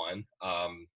someone.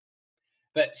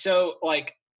 But so, I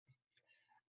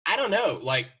don't know.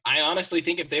 I honestly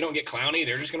think if they don't get Clowney,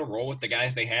 they're just going to roll with the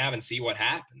guys they have and see what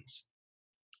happens.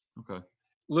 Okay.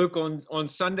 Luke, on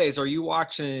Sundays, are you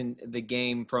watching the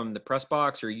game from the press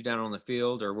box, or are you down on the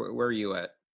field, or where are you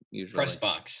at usually? Press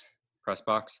box.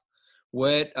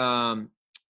 What I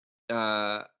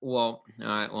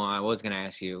was going to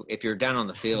ask you, if you're down on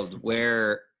the field,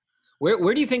 where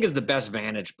do you think is the best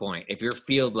vantage point if you're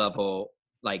field level,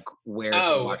 where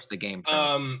to watch the game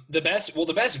from? The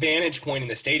best vantage point in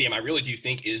the stadium, I really do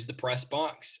think, is the press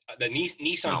box. The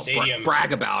Nissan Stadium.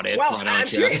 Brag about it. Well, I'm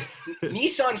serious.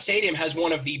 Nissan Stadium has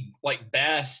one of the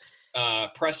best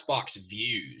press box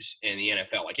views in the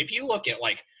NFL. If you look at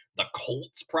the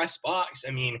Colts press box,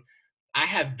 I mean, I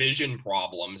have vision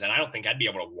problems, and I don't think I'd be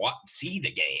able to see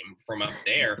the game from up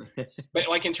there. But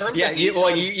like in terms of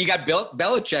you got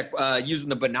Belichick using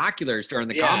the binoculars during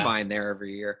the combine there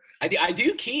every year. I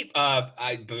do keep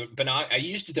I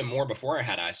used them more before I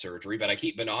had eye surgery, but I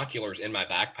keep binoculars in my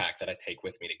backpack that I take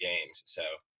with me to games.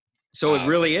 So it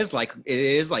really is like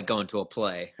going to a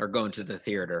play or going to the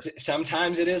theater.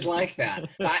 Sometimes it is like that.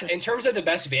 In terms of the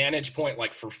best vantage point,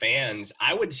 like for fans,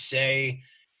 I would say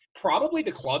probably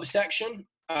the club section,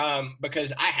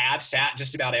 because I have sat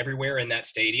just about everywhere in that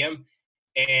stadium.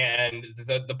 And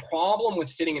the problem with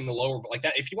sitting in the lower, like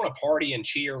that, if you want to party and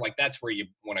cheer, like that's where you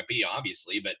want to be,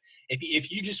 obviously. But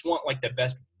if you just want like the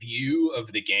best view of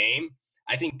the game,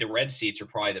 I think the red seats are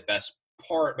probably the best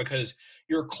part, because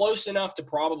you're close enough to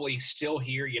probably still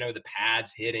hear, the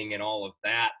pads hitting and all of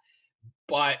that.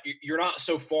 But you're not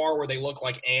so far where they look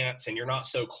like ants, and you're not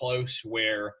so close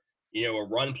where, a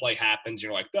run play happens.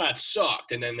 You're like, that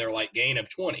sucked. And then they're like gain of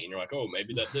 20. And you're like, oh,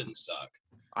 maybe that didn't suck.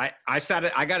 I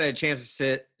got a chance to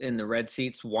sit in the red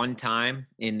seats one time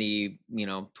in the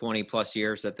 20 plus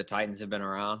years that the Titans have been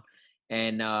around,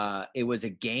 and it was a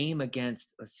game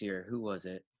against, let's see here, who was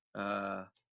it?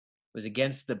 It was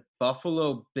against the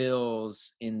Buffalo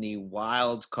Bills in the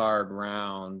wild card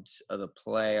round of the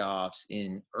playoffs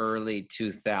in early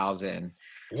 2000.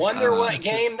 Wonder what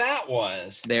game that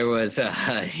was. There was,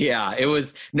 it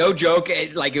was no joke.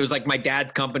 It was like my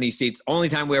dad's company seats. Only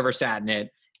time we ever sat in it.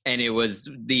 And it was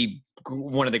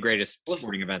one of the greatest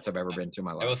sporting events I've ever been to in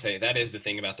my life. I will say that is the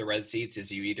thing about the red seats,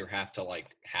 is you either have to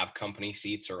like have company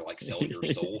seats or like sell your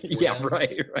soul for them.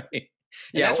 Right.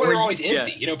 And that's why they're always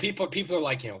empty. People are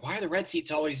like, why are the red seats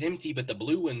always empty but the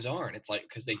blue ones aren't? It's like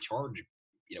because they charge,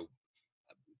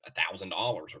 $1,000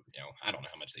 or I don't know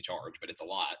how much they charge, but it's a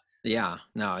lot. Yeah,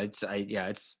 no, it's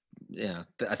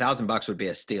 $1,000 would be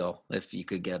a steal if you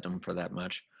could get them for that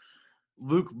much.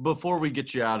 Luke, before we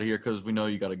get you out of here, because we know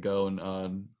you got to go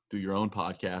and do your own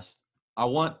podcast, I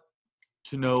want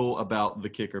to know about the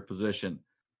kicker position.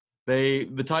 The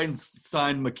Titans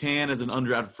signed McCann as an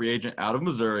undrafted free agent out of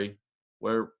Missouri,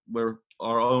 where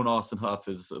our own Austin Huff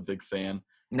is a big fan.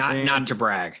 Not to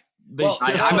brag.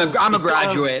 I'm a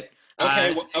graduate.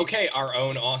 Okay, our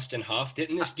own Austin Huff.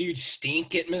 Didn't this dude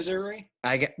stink at Missouri?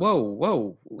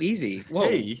 Whoa, easy. Whoa,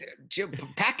 hey.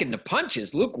 Packing the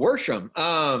punches. Luke Worsham.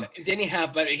 Didn't he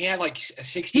have? But he had like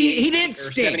 60. He didn't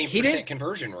stink. 70%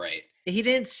 conversion rate. He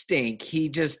didn't stink. He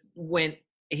just went.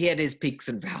 He had his peaks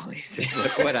and valleys. Is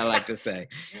what I like to say.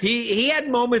 He had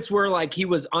moments where like he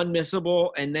was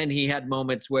unmissable, and then he had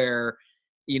moments where,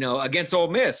 against Ole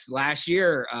Miss last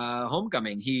year,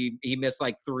 homecoming, he missed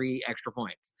like 3 extra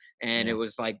points. And it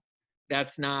was like,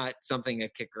 that's not something a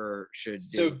kicker should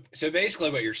do. So basically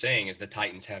what you're saying is the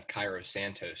Titans have Cairo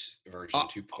Santos version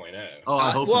 2.0. Oh, I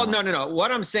hope well, not. No.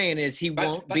 What I'm saying is he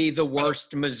won't be the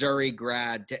worst Missouri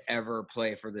grad to ever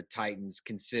play for the Titans,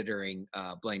 considering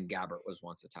Blaine Gabbert was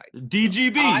once a Titan.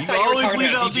 DGB. You always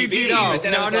leave out DGB. No.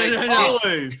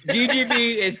 Always.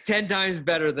 DGB is 10 times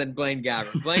better than Blaine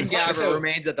Gabbert. Blaine Gabbert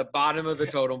remains at the bottom of the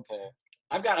totem pole.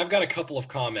 I've got a couple of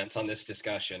comments on this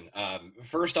discussion.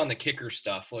 First, on the kicker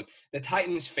stuff. Look, the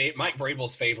Titans' Mike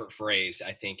Vrabel's favorite phrase,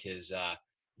 I think, is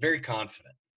very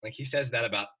confident. Like he says that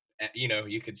about,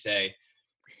 you could say,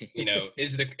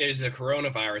 is the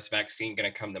coronavirus vaccine going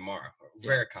to come tomorrow?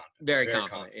 Very confident. Very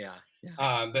confident. Yeah.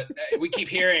 But we keep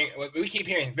hearing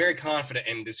very confident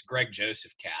in this Greg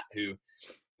Joseph cat, who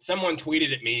someone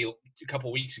tweeted at me a couple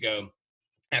weeks ago.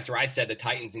 After I said the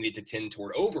Titans needed to tend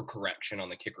toward overcorrection on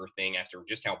the kicker thing after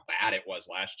just how bad it was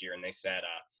last year, and they said,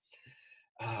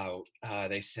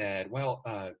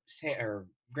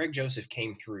 Greg Joseph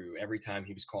came through every time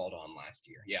he was called on last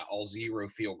year. Yeah, all 0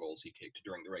 field goals he kicked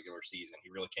during the regular season. He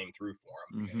really came through for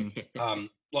him. Mm-hmm.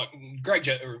 Look, Greg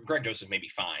Joseph may be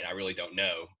fine. I really don't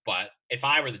know. But if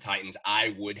I were the Titans,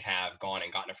 I would have gone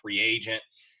and gotten a free agent.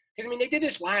 Because, they did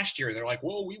this last year. They're like,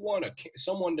 well, we want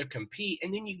someone to compete.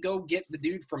 And then you go get the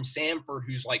dude from Samford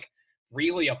who's, like,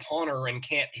 really a punter and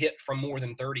can't hit from more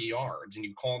than 30 yards. And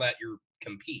you call that your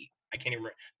compete. I can't even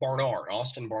remember.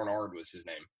 Austin Barnard was his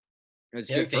name. It was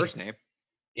a good first name.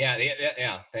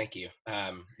 Yeah, thank you.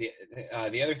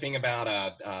 The other thing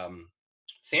about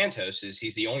Santos is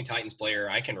he's the only Titans player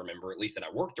I can remember, at least that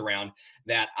I worked around,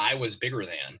 that I was bigger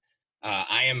than.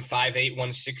 I am 5'8",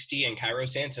 160, and Cairo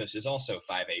Santos is also 5'8",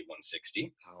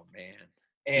 160. Oh man!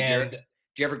 And did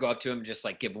you ever go up to him, just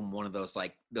like give him one of those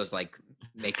make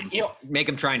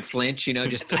him try and flinch?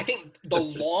 Just I think the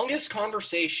longest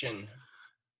conversation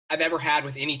I've ever had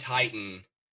with any Titan,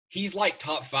 he's like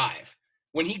top 5.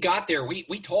 When he got there,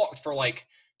 we talked for like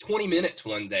 20 minutes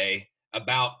one day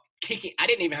about kicking. I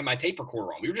didn't even have my tape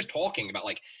recorder on. We were just talking about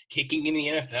like kicking in the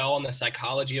NFL and the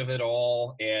psychology of it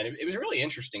all. And it was a really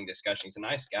interesting discussion. He's a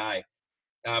nice guy.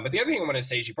 But the other thing I want to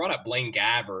say is you brought up Blaine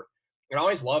Gabbert. And I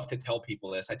always love to tell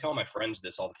people this. I tell my friends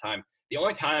this all the time. The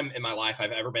only time in my life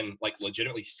I've ever been like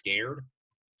legitimately scared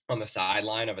on the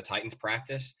sideline of a Titans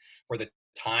practice were the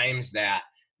times that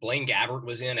Blaine Gabbert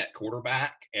was in at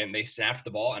quarterback and they snapped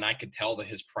the ball and I could tell that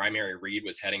his primary read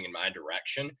was heading in my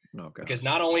direction. Because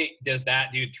not only does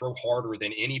that dude throw harder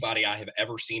than anybody I have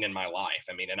ever seen in my life.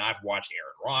 I mean, and I've watched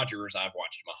Aaron Rodgers, I've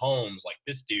watched Mahomes, like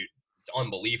this dude, it's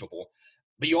unbelievable.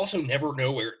 But you also never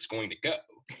know where it's going to go.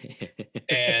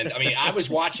 And I mean, I was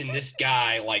watching this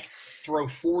guy like throw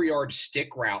 4-yard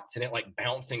stick routes and it like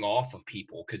bouncing off of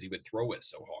people because he would throw it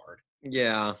so hard.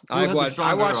 Yeah, I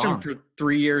watched him for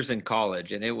 3 years in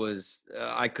college, and it was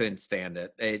I couldn't stand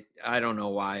it. I don't know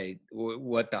why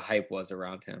what the hype was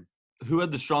around him. Who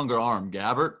had the stronger arm,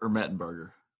 Gabbert or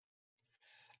Mettenberger?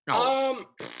 Oh.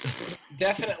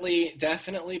 Definitely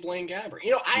Blaine Gabbert.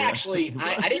 You know,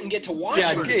 I didn't get to watch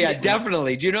him. Yeah,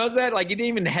 definitely. Do you notice that? Like, he didn't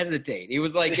even hesitate. He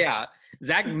was like, yeah,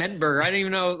 Zach Mettenberger. I didn't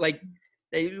even know, like,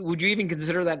 would you even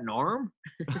consider that an arm?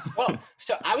 Well,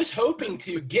 so I was hoping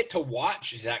to get to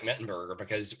watch Zach Mettenberger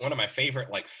because one of my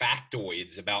favorite, like,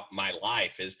 factoids about my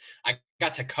life is I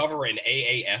got to cover an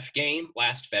AAF game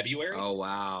last February. Oh,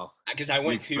 wow. Because I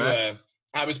went to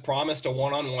I was promised a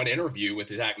one-on-one interview with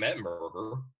Zach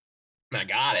Mettenberger. And I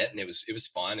got it, and it was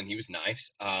fun, and he was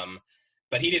nice.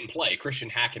 But he didn't play. Christian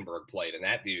Hackenberg played, and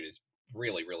that dude is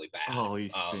really, really bad. Oh, he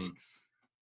stinks.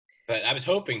 But I was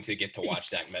hoping to get to watch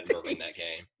Zach Mettenberger in that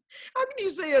game. How can you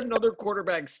say another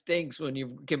quarterback stinks when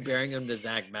you're comparing him to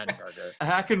Zach Mettenberger?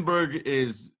 Hackenberg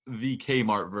is the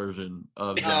Kmart version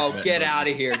of Zach Mettenberger. Get out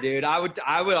of here, dude. I would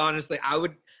honestly, I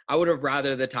would have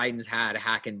rather the Titans had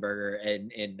Hackenberger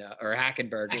or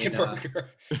Hackenberg.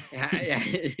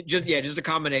 Just a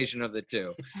combination of the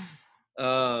two.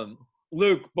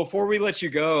 Luke, before we let you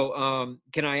go,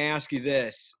 can I ask you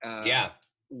this? Yeah.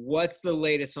 What's the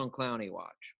latest on Clowney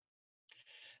Watch?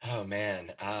 Oh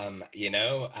man. I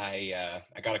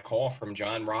got a call from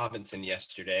John Robinson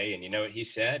yesterday, and you know what he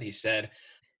said? He said,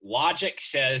 logic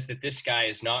says that this guy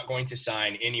is not going to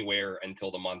sign anywhere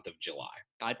until the month of July.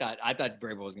 I thought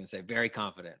Vrabel was going to say very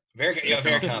confident. Very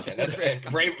confident. That's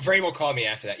Vrabel called me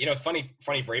after that. You know, funny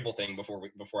Vrabel thing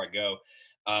before I go.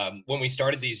 When we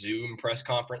started these Zoom press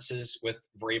conferences with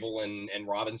Vrabel and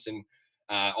Robinson,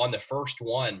 on the first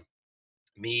one,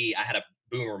 I had a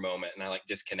boomer moment and I like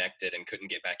disconnected and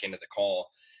couldn't get back into the call.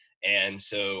 And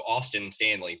so Austin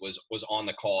Stanley was on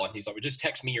the call and he's like, well, just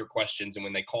text me your questions. And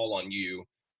when they call on you,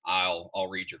 I'll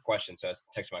read your questions. So I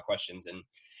texted my questions and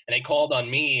they called on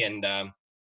me and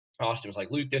Austin was like,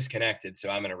 Luke disconnected, so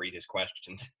I'm going to read his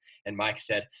questions. And Mike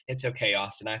said, it's okay,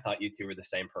 Austin. I thought you two were the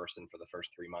same person for the first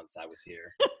 3 months I was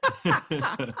here.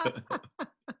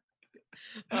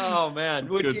 Oh man.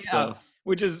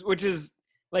 Which is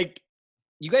like,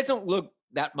 you guys don't look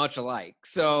that much alike.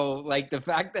 So like the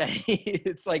fact that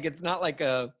it's like, it's not like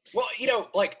a, well, you know,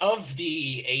 like of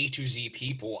the A to Z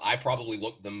people, I probably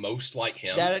look the most like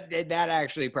him. That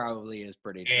actually probably is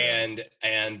pretty true.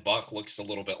 And Buck looks a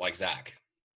little bit like Zach.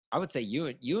 I would say you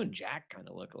and Jack kind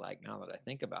of look alike now that I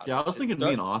think about it. Yeah, I was thinking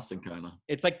me and Austin kind of.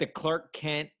 It's like the Clark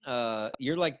Kent.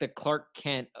 You're like the Clark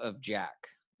Kent of Jack.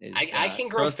 I can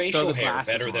grow facial hair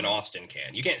better than Austin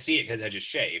can. You can't see it because I just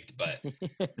shaved, but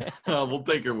we'll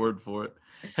take your word for it.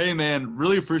 Hey man,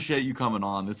 really appreciate you coming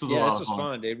on. This was a lot of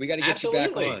fun, dude. We got to get you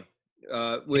back on.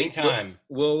 Anytime.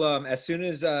 We'll as soon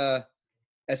as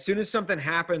something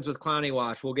happens with Clowney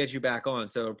Watch, we'll get you back on.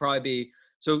 So it'll probably be.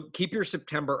 So keep your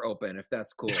September open if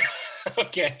that's cool.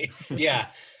 Okay. Yeah.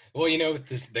 Well, you know,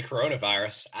 with the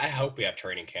coronavirus, I hope we have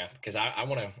training camp because I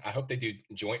hope they do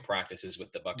joint practices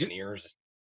with the Buccaneers.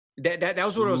 That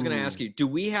was what I was going to ask you.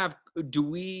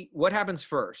 What happens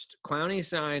first? Clowney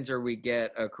signs or we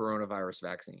get a coronavirus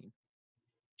vaccine?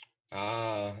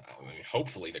 I mean,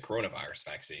 hopefully the coronavirus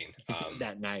vaccine.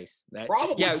 Nice.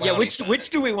 Probably. Yeah. Which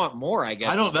do we want more? I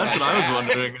guess. I don't. That's what I was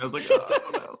wondering. I was like, I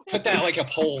don't know. Put that like a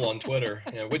poll on Twitter.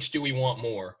 You know, which do we want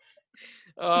more?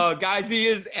 Guys, he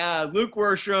is Luke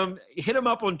Worsham. Hit him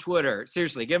up on Twitter.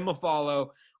 Seriously, give him a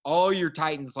follow. All your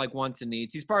Titans like wants and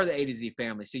needs. He's part of the A to Z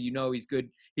family, so you know he's good.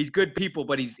 He's good people,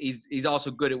 but he's also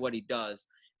good at what he does.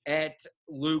 At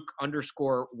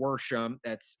Luke_Worsham.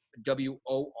 That's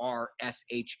WORSHAM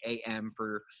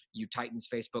for you Titans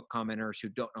Facebook commenters who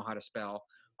don't know how to spell.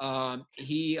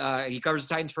 He covers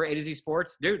the Titans for A to Z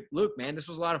Sports. Dude, Luke, man, this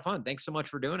was a lot of fun. Thanks so much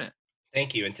for doing it.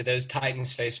 Thank you. And to those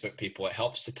Titans Facebook people, it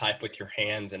helps to type with your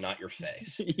hands and not your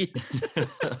face.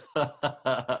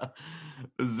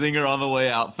 Zinger on the way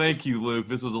out. Thank you, Luke.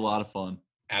 This was a lot of fun.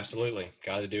 Absolutely.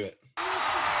 Got to do it. There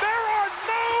are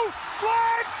no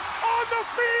flags on the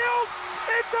field.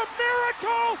 It's a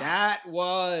miracle. That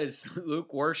was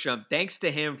Luke Worsham. Thanks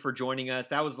to him for joining us.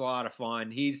 That was a lot of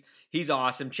fun. He's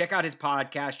awesome. Check out his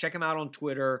podcast. Check him out on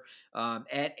Twitter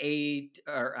at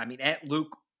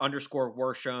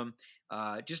Luke_Worsham.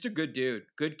 Just a good dude,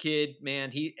 good kid,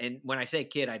 man. And when I say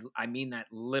kid, I mean that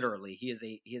literally. He is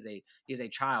a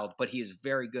child, but he is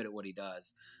very good at what he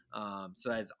does. So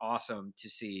that's awesome to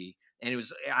see. And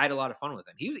I had a lot of fun with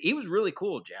him. He was really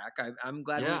cool, Jack. I'm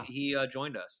glad Yeah. he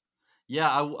joined us. Yeah,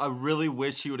 I really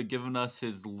wish he would have given us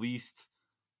his least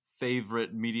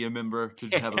favorite media member to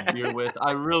have a beer with.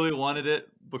 I really wanted it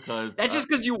because That's just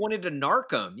because you wanted to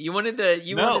narc him. You wanted to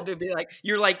be like,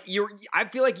 I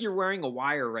feel like you're wearing a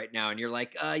wire right now, and you're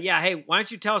like, yeah, hey, why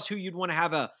don't you tell us who you'd want to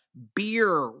have a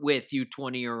beer with, you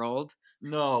 20-year-old?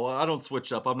 no, I don't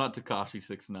switch up. I'm not Tekashi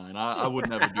 6ix9ine. I would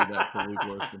never do that for Luke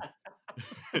Worsham.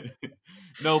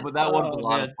 No, but that was a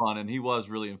lot of fun, and he was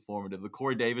really informative. The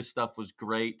Corey Davis stuff was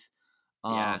great.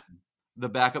 Yeah. The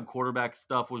backup quarterback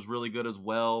stuff was really good as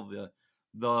well.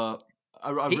 I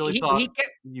really thought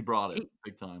he brought it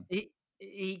big time.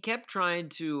 He kept trying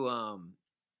to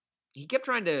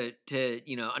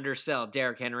undersell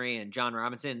Derrick Henry and John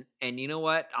Robinson, and you know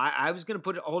what? I was gonna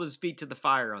hold his feet to the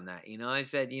fire on that. I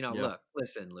said, look,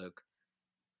 listen, Luke,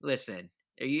 listen.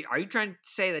 Are you trying to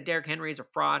say that Derrick Henry is a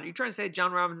fraud? Are you trying to say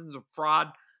John Robinson's a fraud?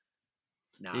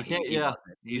 No, he can't.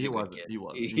 He's a good kid. He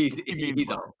was. He's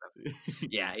awesome.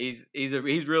 Yeah, he's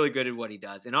really good at what he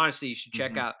does. And honestly, you should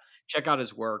check out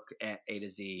his work at A to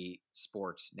Z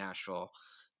Sports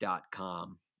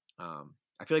Nashville.com.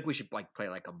 I feel like we should play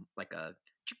like a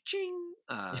ching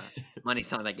money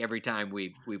sign like every time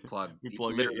we plug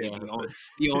literally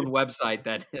the own website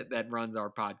that runs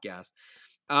our podcast.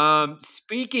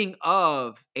 Speaking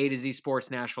of A to Z Sports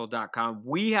Nashville.com,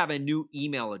 we have a new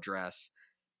email address.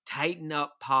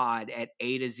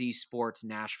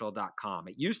 tightenuppod@A2ZSportsNashville.com.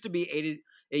 It used to be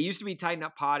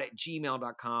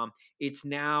tightenuppod@gmail.com. It's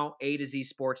now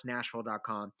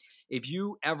A2ZSportsNashville.com. If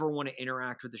you ever want to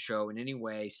interact with the show in any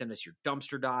way, send us your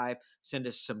dumpster dive, send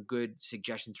us some good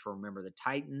suggestions for Remember the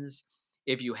Titans.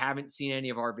 If you haven't seen any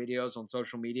of our videos on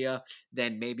social media,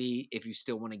 then maybe if you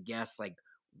still want to guess like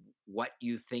what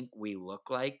you think we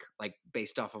look like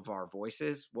based off of our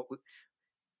voices,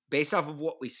 based off of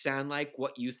what we sound like,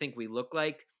 what you think we look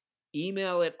like,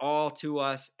 email it all to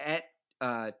us at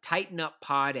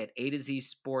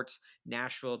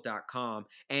tightenuppod@A2ZSportsNashville.com.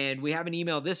 And we have an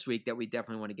email this week that we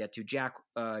definitely want to get to. Jack,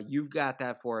 you've got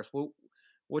that for us.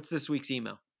 What's this week's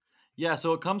email? Yeah,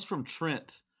 so it comes from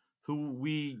Trent, who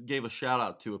we gave a shout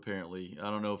out to apparently. I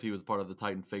don't know if he was part of the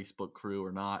Titan Facebook crew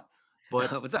or not.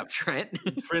 But what's up, Trent?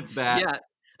 Trent's back. Yeah.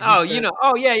 Oh, yeah.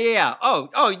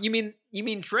 Oh, you mean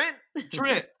Trent?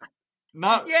 Trent.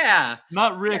 Not Rick. Yeah.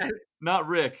 Not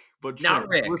Rick, but Trent. Not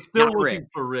Rick. We're still looking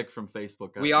for Rick from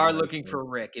Facebook. We are looking for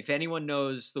Rick. If anyone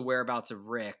knows the whereabouts of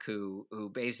Rick, who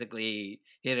basically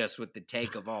hit us with the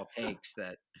take of all takes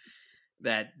that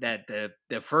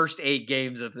the first 8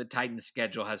 games of the Titans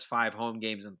schedule has 5 home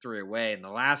games and 3 away, and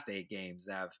the last 8 games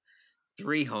have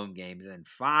 3 home games and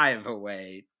 5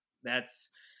 away. That's,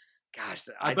 gosh,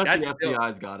 I bet the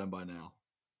FBI's got him by now.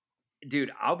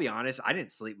 Dude, I'll be honest, I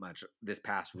didn't sleep much this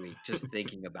past week just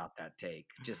thinking about that take,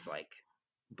 just like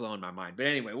blowing my mind. But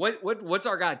anyway, what's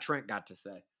our guy Trent got to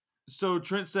say? So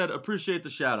Trent said, "Appreciate the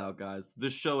shout out, guys.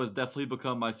 This show has definitely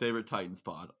become my favorite Titans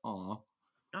pod." Aw.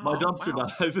 My dumpster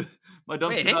dive. My dumpster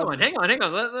Wait, dive. hang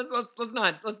on.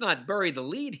 Let's not bury the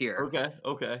lead here.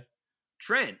 Okay.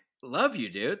 Trent, love you,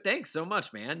 dude. Thanks so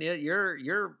much, man.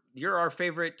 You're our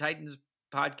favorite Titans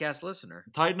podcast listener.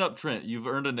 Tighten up, Trent. You've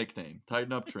earned a nickname.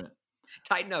 Tighten up, Trent.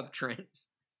 Tighten up, Trent.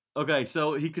 Okay,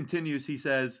 so he continues. He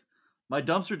says, "My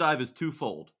dumpster dive is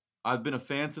twofold. I've been a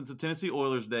fan since the Tennessee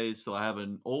Oilers days, so I have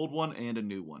an old one and a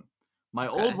new one. My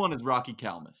old one is Rocky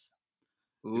Kalmus.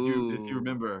 If you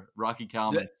remember Rocky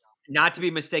Kalmus. Not to be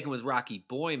mistaken with Rocky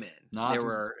Boyman.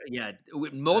 Were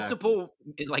multiple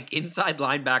like inside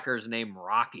linebackers named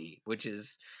Rocky, which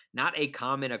is not a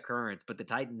common occurrence, but the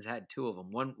Titans had 2 of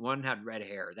them. One had red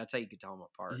hair. That's how you could tell them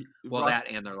apart. That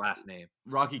and their last name.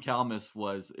 Rocky Kalmus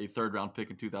was a 3rd-round pick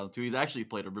in 2002. He's actually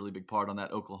played a really big part on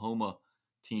that Oklahoma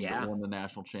team that won the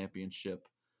national championship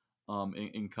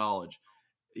in college.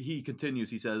 He continues.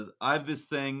 He says, "I have this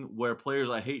thing where players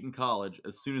I hate in college,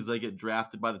 as soon as they get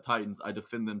drafted by the Titans, I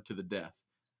defend them to the death,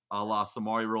 a la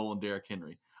Samari Rolle and Derrick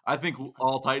Henry. I think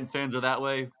all Titans fans are that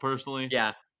way, personally.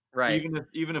 Yeah, right.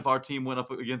 Even if our team went up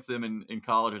against them in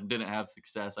college and didn't have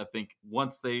success, I think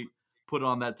once they put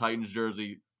on that Titans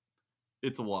jersey,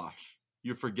 it's a wash.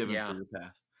 You're forgiven for your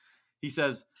past." He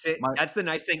says, See, my that's the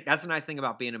nice thing. That's the nice thing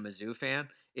about being a Mizzou fan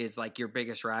is like your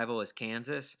biggest rival is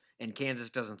Kansas, and Kansas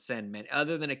doesn't send many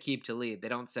other than Aqib Talib. They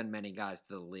don't send many guys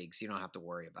to the league, so you don't have to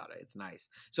worry about it. It's nice.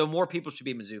 So more people should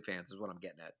be Mizzou fans, is what I'm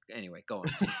getting at. Anyway, go on.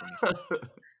 Continue.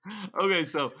 Okay,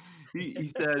 so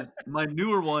he says my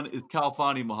newer one is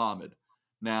Kalfani Muhammad.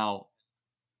 Now,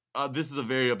 this is a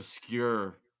very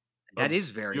obscure. That is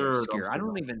very obscure. I dumpster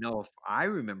don't dive. even know if I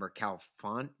remember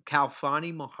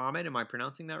Kalfani Muhammad. Am I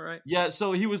pronouncing that right? Yeah,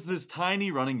 so he was this tiny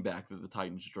running back that the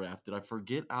Titans drafted. I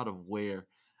forget out of where.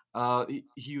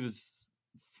 He was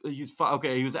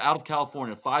he was out of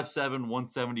California, 5'7",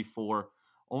 174.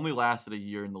 Only lasted a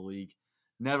year in the league.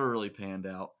 Never really panned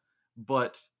out.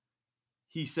 But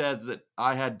he says that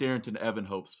I had Darrington Evans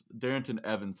hopes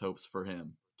for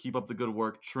him. Keep up the good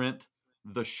work, Trent,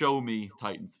 the show me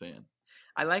Titans fan.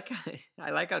 I like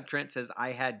how Trent says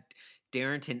I had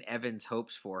Darrington Evans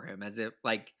hopes for him, as if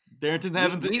like Darrington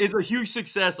Evans is a huge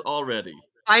success already.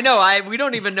 I know. We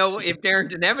don't even know if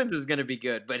Darrington Evans is going to be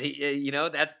good, but he,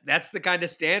 that's the kind of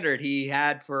standard he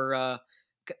had for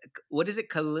what is it,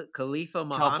 Khalifa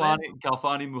Muhammad,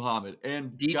 Kalfani Muhammad,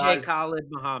 and DJ guys, Khalid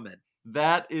Muhammad.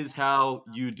 that is how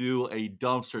you do a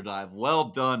dumpster dive. Well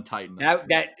done, Titan.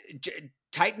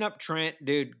 Tighten up, Trent,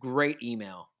 dude. Great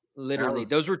email. Literally, was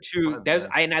those were two. my bad.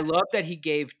 And I love that he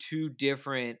gave two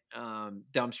different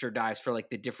dumpster dives for like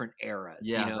the different eras.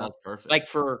 Yeah, that's perfect. Like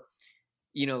for.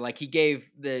 Like he gave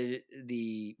the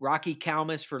Rocky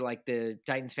Kalmus for like the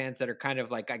Titans fans that are kind of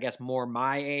like, I guess, more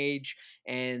my age,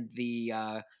 and the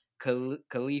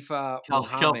Khalifa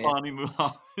Kalfani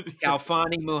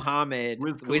Muhammad,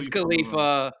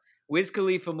 Wiz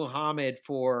Khalifa Muhammad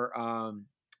for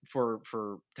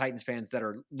Titans fans that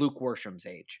are Luke Worsham's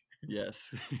age.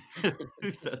 Yes,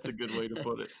 that's a good way to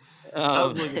put it. That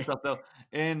was really good stuff though,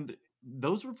 and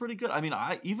those were pretty good. I mean,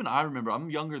 I remember.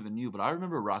 I'm younger than you, but I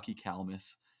remember Rocky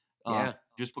Kalmus. Yeah,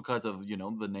 just because of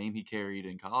the name he carried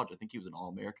in college. I think he was an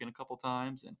All-American a couple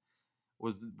times and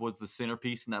was the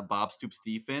centerpiece in that Bob Stoops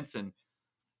defense. And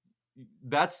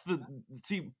that's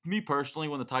me personally,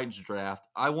 when the Titans draft,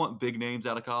 I want big names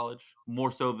out of college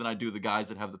more so than I do the guys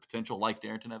that have the potential, like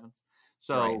Darrington Evans.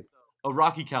 So right. A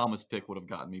Rocky Kalmus pick would have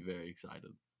gotten me very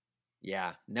excited.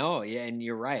 Yeah, no, yeah, and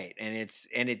you're right, and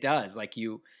it does like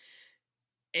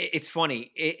It's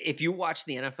funny if you watch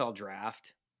the NFL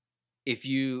draft. If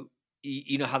you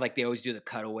know how like they always do the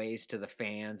cutaways to the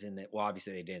fans, and that, well,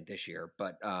 obviously they didn't this year,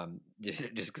 but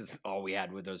just because all we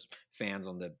had were those fans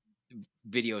on the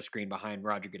video screen behind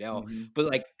Roger Goodell. Mm-hmm. But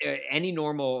like any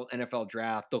normal NFL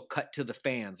draft, they'll cut to the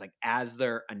fans like as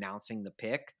they're announcing the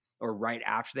pick or right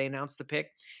after they announce the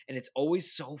pick, and it's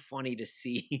always so funny to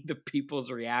see the people's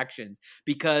reactions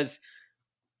because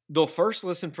they'll first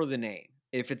listen for the name.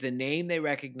 If it's a name they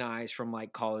recognize from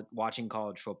like watching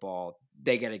college football,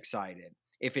 they get excited.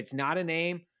 If it's not a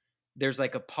name, there's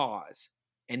like a pause.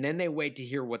 And then they wait to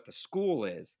hear what the school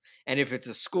is. And if it's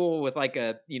a school with like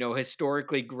a,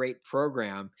 historically great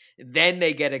program, then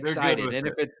they get excited. And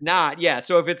if it's not, yeah.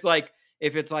 So if it's like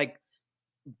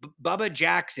Bubba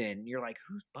Jackson, you're like,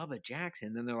 who's Bubba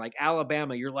Jackson? Then they're like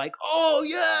Alabama. You're like, oh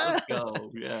yeah. Let's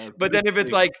go. Yeah. But then if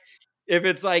it's like,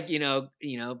 Bubba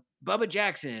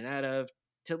Jackson out of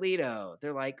Toledo,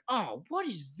 they're like, "Oh, what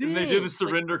is this?" And they do the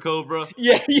surrender cobra.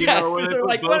 Yeah, yes. Where they they're put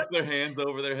like, both their hands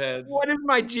over their heads. What is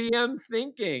my GM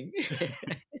thinking?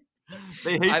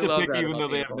 They hate to pick even though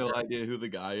they have no idea who the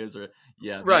guy is.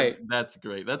 Right. That's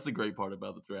great. That's the great part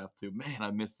about the draft too. Man,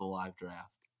 I missed the live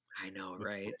draft. I know,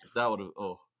 right? That would have.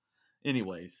 Oh,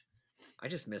 anyways, I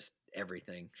just missed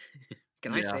everything.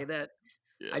 Can I say that?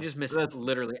 Yeah. I just miss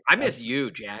literally. I miss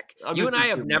you, Jack. You and I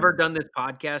have never done this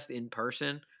podcast in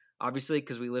person, obviously,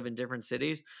 because we live in different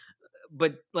cities.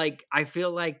 But like, I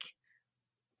feel like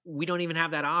we don't even have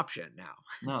that option now.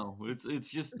 No, it's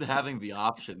just having the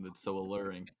option that's so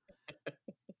alluring.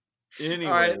 Anyways,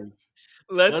 all right,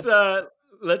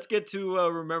 let's get to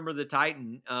Remember the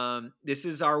Titan. This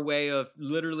is our way of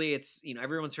literally. It's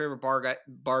everyone's favorite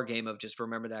bar game of just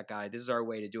remember that guy. This is our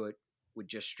way to do it with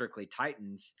just strictly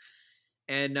Titans.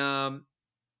 And I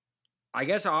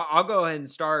guess I'll go ahead and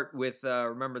start with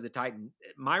Remember the Titan.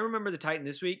 My Remember the Titan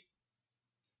this week,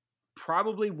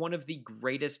 probably one of the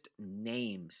greatest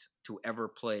names to ever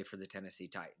play for the Tennessee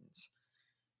Titans.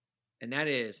 And that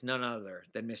is none other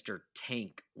than Mr.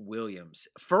 Tank Williams.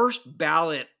 First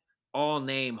ballot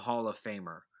all-name Hall of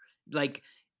Famer. Like,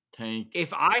 Tank.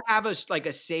 If I have a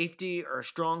safety or a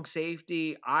strong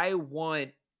safety, I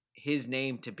want his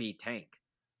name to be Tank.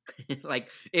 Like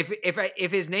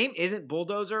if his name isn't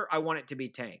Bulldozer, I want it to be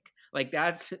Tank. Like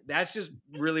that's just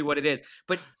really what it is.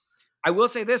 But I will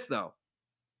say this though,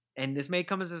 and this may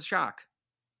come as a shock.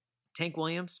 Tank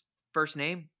Williams, first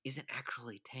name isn't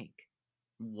actually Tank.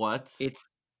 What?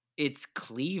 It's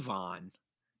Cleavon.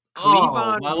 Oh,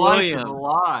 Cleavon my life is a Williams.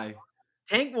 lie.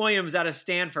 Tank Williams out of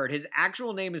Stanford. His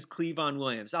actual name is Cleavon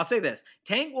Williams. I'll say this.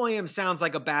 Tank Williams sounds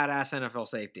like a badass NFL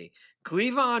safety.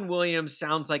 Cleavon Williams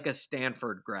sounds like a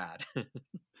Stanford grad.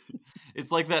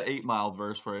 It's like that 8 Mile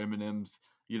verse where Eminem's,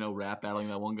 rap battling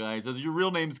that one guy. He says, "Your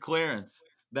real name's Clarence."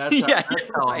 That's how. Yeah,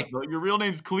 That's how. right. Your real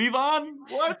name's Cleavon.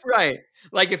 What? Right.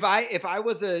 Like if I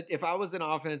was an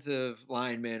offensive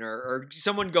lineman or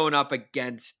someone going up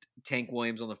against Tank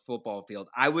Williams on the football field,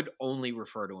 I would only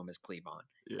refer to him as Cleavon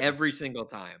Yeah. every single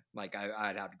time. Like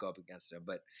I'd have to go up against him.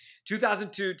 But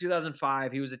 2002,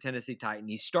 2005, he was a Tennessee Titan.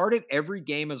 He started every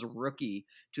game as a rookie.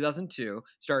 2002,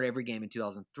 started every game in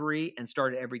 2003, and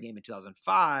started every game in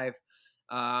 2005.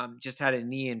 Just had a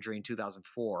knee injury in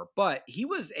 2004. But he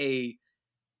was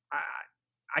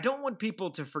I don't want people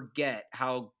to forget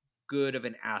how good of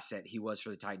an asset he was for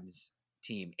the Titans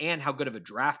team and how good of a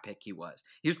draft pick he was.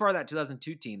 He was part of that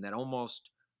 2002 team that almost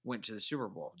went to the Super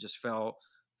Bowl, just fell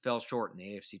short in the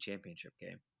AFC Championship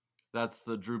game. That's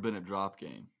the Drew Bennett drop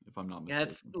game, if I'm not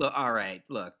mistaken. Look, all right.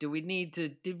 Look, did we need to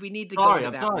Sorry, go into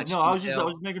I'm that sorry. much No, I was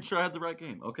detail? making sure I had the right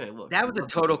game. Okay, look. That was a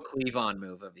total Cleavon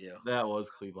move of you. That was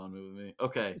Cleavon moving me.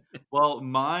 Okay. Well,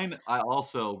 mine, I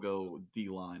also go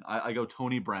D-line. I go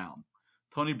Tony Brown.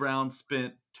 Tony Brown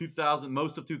spent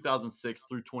most of 2006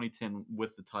 through 2010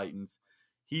 with the Titans.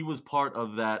 He was part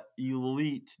of that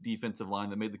elite defensive line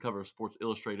that made the cover of Sports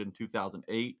Illustrated in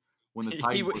 2008 when the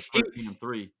Titans were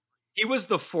 13-3. He was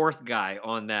the fourth guy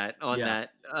on that on that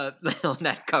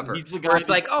cover. He's the guy where it's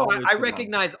like, that's oh, always I forgotten.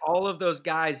 recognize all of those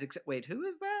guys. Except, wait, who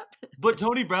is that? But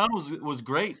Tony Brown was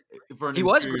great for an He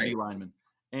was interior great. D lineman,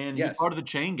 and he was Yes. part of the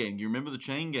chain gang. You remember the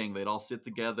chain gang? They'd all sit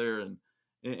together, and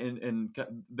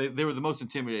they were the most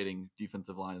intimidating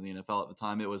defensive line in the NFL at the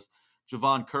time. It was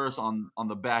Javon Curse on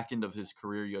the back end of his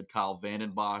career. You had Kyle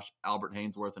Vanden Bosch, Albert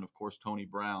Haynesworth, and of course Tony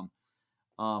Brown.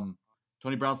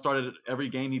 Tony Brown started every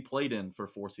game he played in for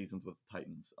 4 seasons with the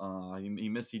Titans.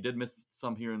 He did miss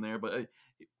some here and there, but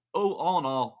all in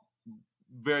all,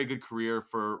 very good career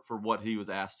for what he was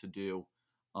asked to do.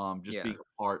 Being a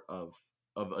part of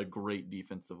a great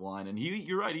defensive line, and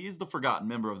you're right, he is the forgotten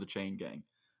member of the chain gang.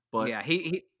 But yeah, I'm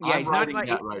he's writing not like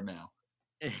that right now.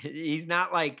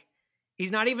 He's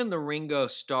not even the Ringo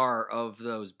Starr of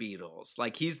those Beatles.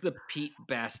 Like he's the Pete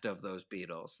Best of those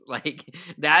Beatles. Like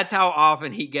that's how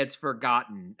often he gets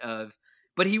forgotten of.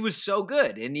 But he was so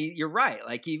good, and you're right.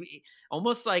 Like he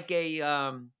almost like it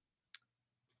was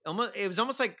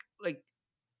almost like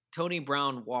Tony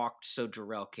Brown walked so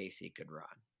Jarrell Casey could run.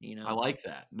 I like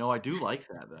that. No, I do like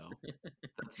that though.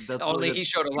 That's Only really he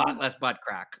showed a lot less butt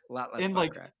crack. A lot less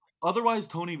butt crack. Otherwise,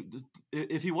 Tony,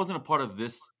 if he wasn't a part of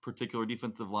this particular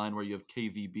defensive line where you have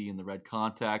KVB in the red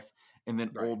contacts and then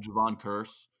old Javon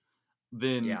Curse,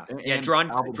 then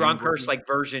Drawn Curse like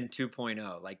version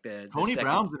 2.0, like the Tony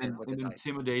Brown's an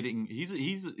intimidating. He's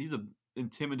an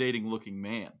intimidating looking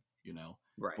man,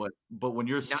 Right. But when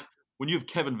you have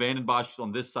Kevin Vanden Bosch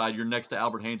on this side, you're next to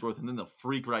Albert Haynesworth, and then the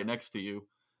freak right next to you.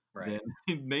 Right.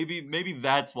 Then maybe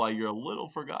that's why you're a little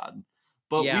forgotten.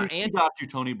 But we got you,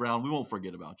 Tony Brown. We won't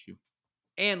forget about you.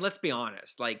 And let's be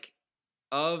honest, like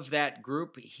of that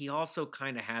group, he also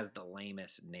kind of has the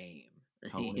lamest name.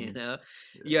 Tony.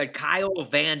 You had Kyle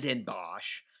Vanden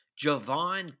Bosch,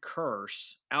 Javon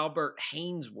Curse, Albert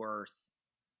Haynesworth,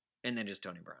 and then just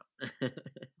Tony Brown.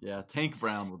 Yeah, Tank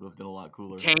Brown would have been a lot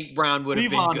cooler. Tank Brown would have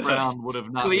been good. Brown would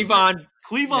have not.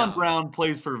 Cleavon Brown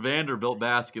plays for Vanderbilt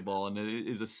basketball and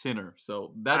is a sinner.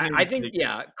 So that I think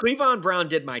Cleavon Brown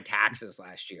did my taxes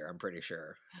last year. I'm pretty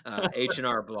sure.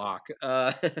 H&R Block.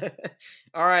 All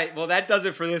right, well that does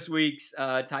it for this week's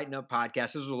Tighten Up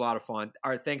podcast. This was a lot of fun.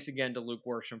 All right, thanks again to Luke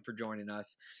Worsham for joining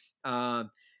us.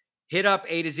 Hit up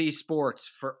A to Z Sports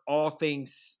for all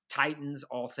things Titans,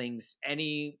 all things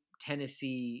any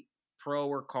Tennessee pro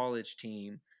or college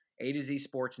team, A to Z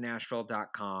Sports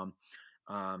Nashville.com.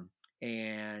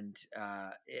 And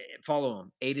follow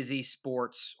them, A to Z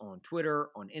Sports on Twitter,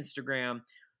 on Instagram.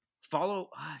 Follow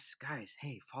us, guys.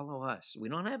 Hey, follow us. We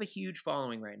don't have a huge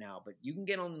following right now, but you can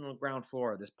get on the ground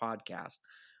floor of this podcast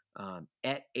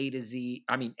at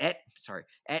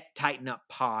Tighten Up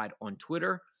Pod on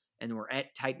Twitter, and we're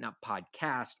at Tighten Up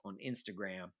Podcast on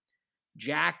Instagram.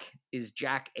 Jack is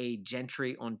Jack A.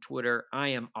 Gentry on Twitter. I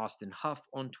am Austin Huff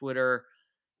on Twitter.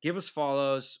 Give us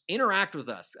follows. Interact with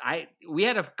us. We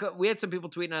had some people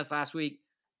tweeting us last week.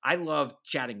 I love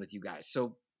chatting with you guys.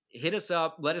 So hit us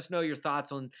up. Let us know your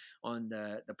thoughts on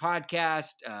the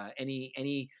podcast.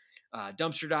 Any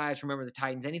dumpster dives. Remember the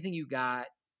Titans. Anything you got,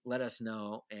 let us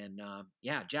know. And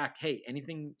Jack. Hey,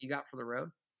 anything you got for the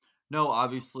road? No,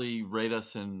 obviously rate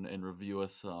us and review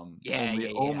us.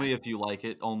 Only if you like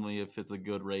it. Only if it's a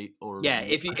good rate or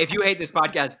review. If you hate this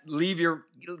podcast,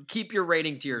 keep your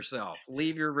rating to yourself.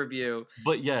 Leave your review.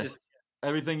 But yes,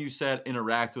 everything you said,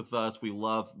 interact with us. We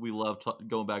love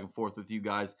going back and forth with you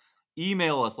guys.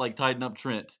 Email us like Tighten Up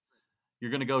Trent.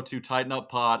 You're going to go to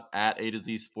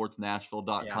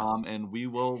tightenuppod@A2ZSportsNashville.com, and we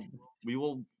will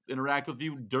interact with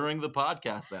you during the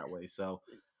podcast that way. So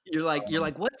you're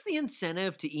like, what's the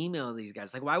incentive to email these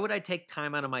guys? Like, why would I take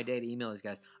time out of my day to email these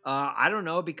guys? I don't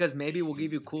know, because maybe we'll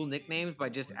give you cool nicknames by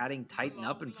just adding Tighten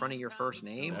Up in front of your first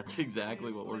name. That's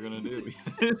exactly what we're going to do.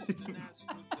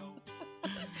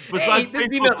 Besides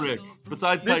this email, Rick.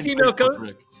 Besides this email comes,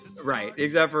 Rick. Right,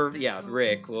 except for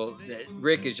Rick. Well,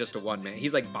 Rick is just a one man.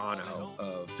 He's like Bono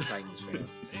of Titans fans.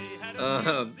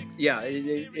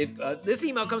 This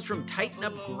email comes from Tighten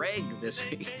Up Greg this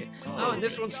week. And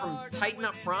this one's from Tighten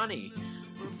Up Ronnie.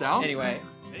 Sounds anyway.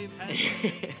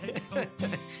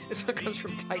 This one comes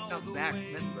from Tighten Up Zach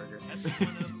Menberger.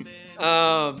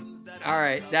 All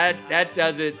right, that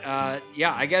does it.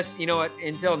 I guess you know what.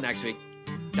 Until next week,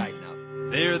 tighten up.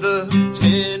 They're the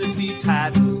Tennessee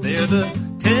Titans. They're the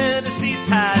Tennessee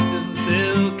Titans.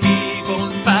 They'll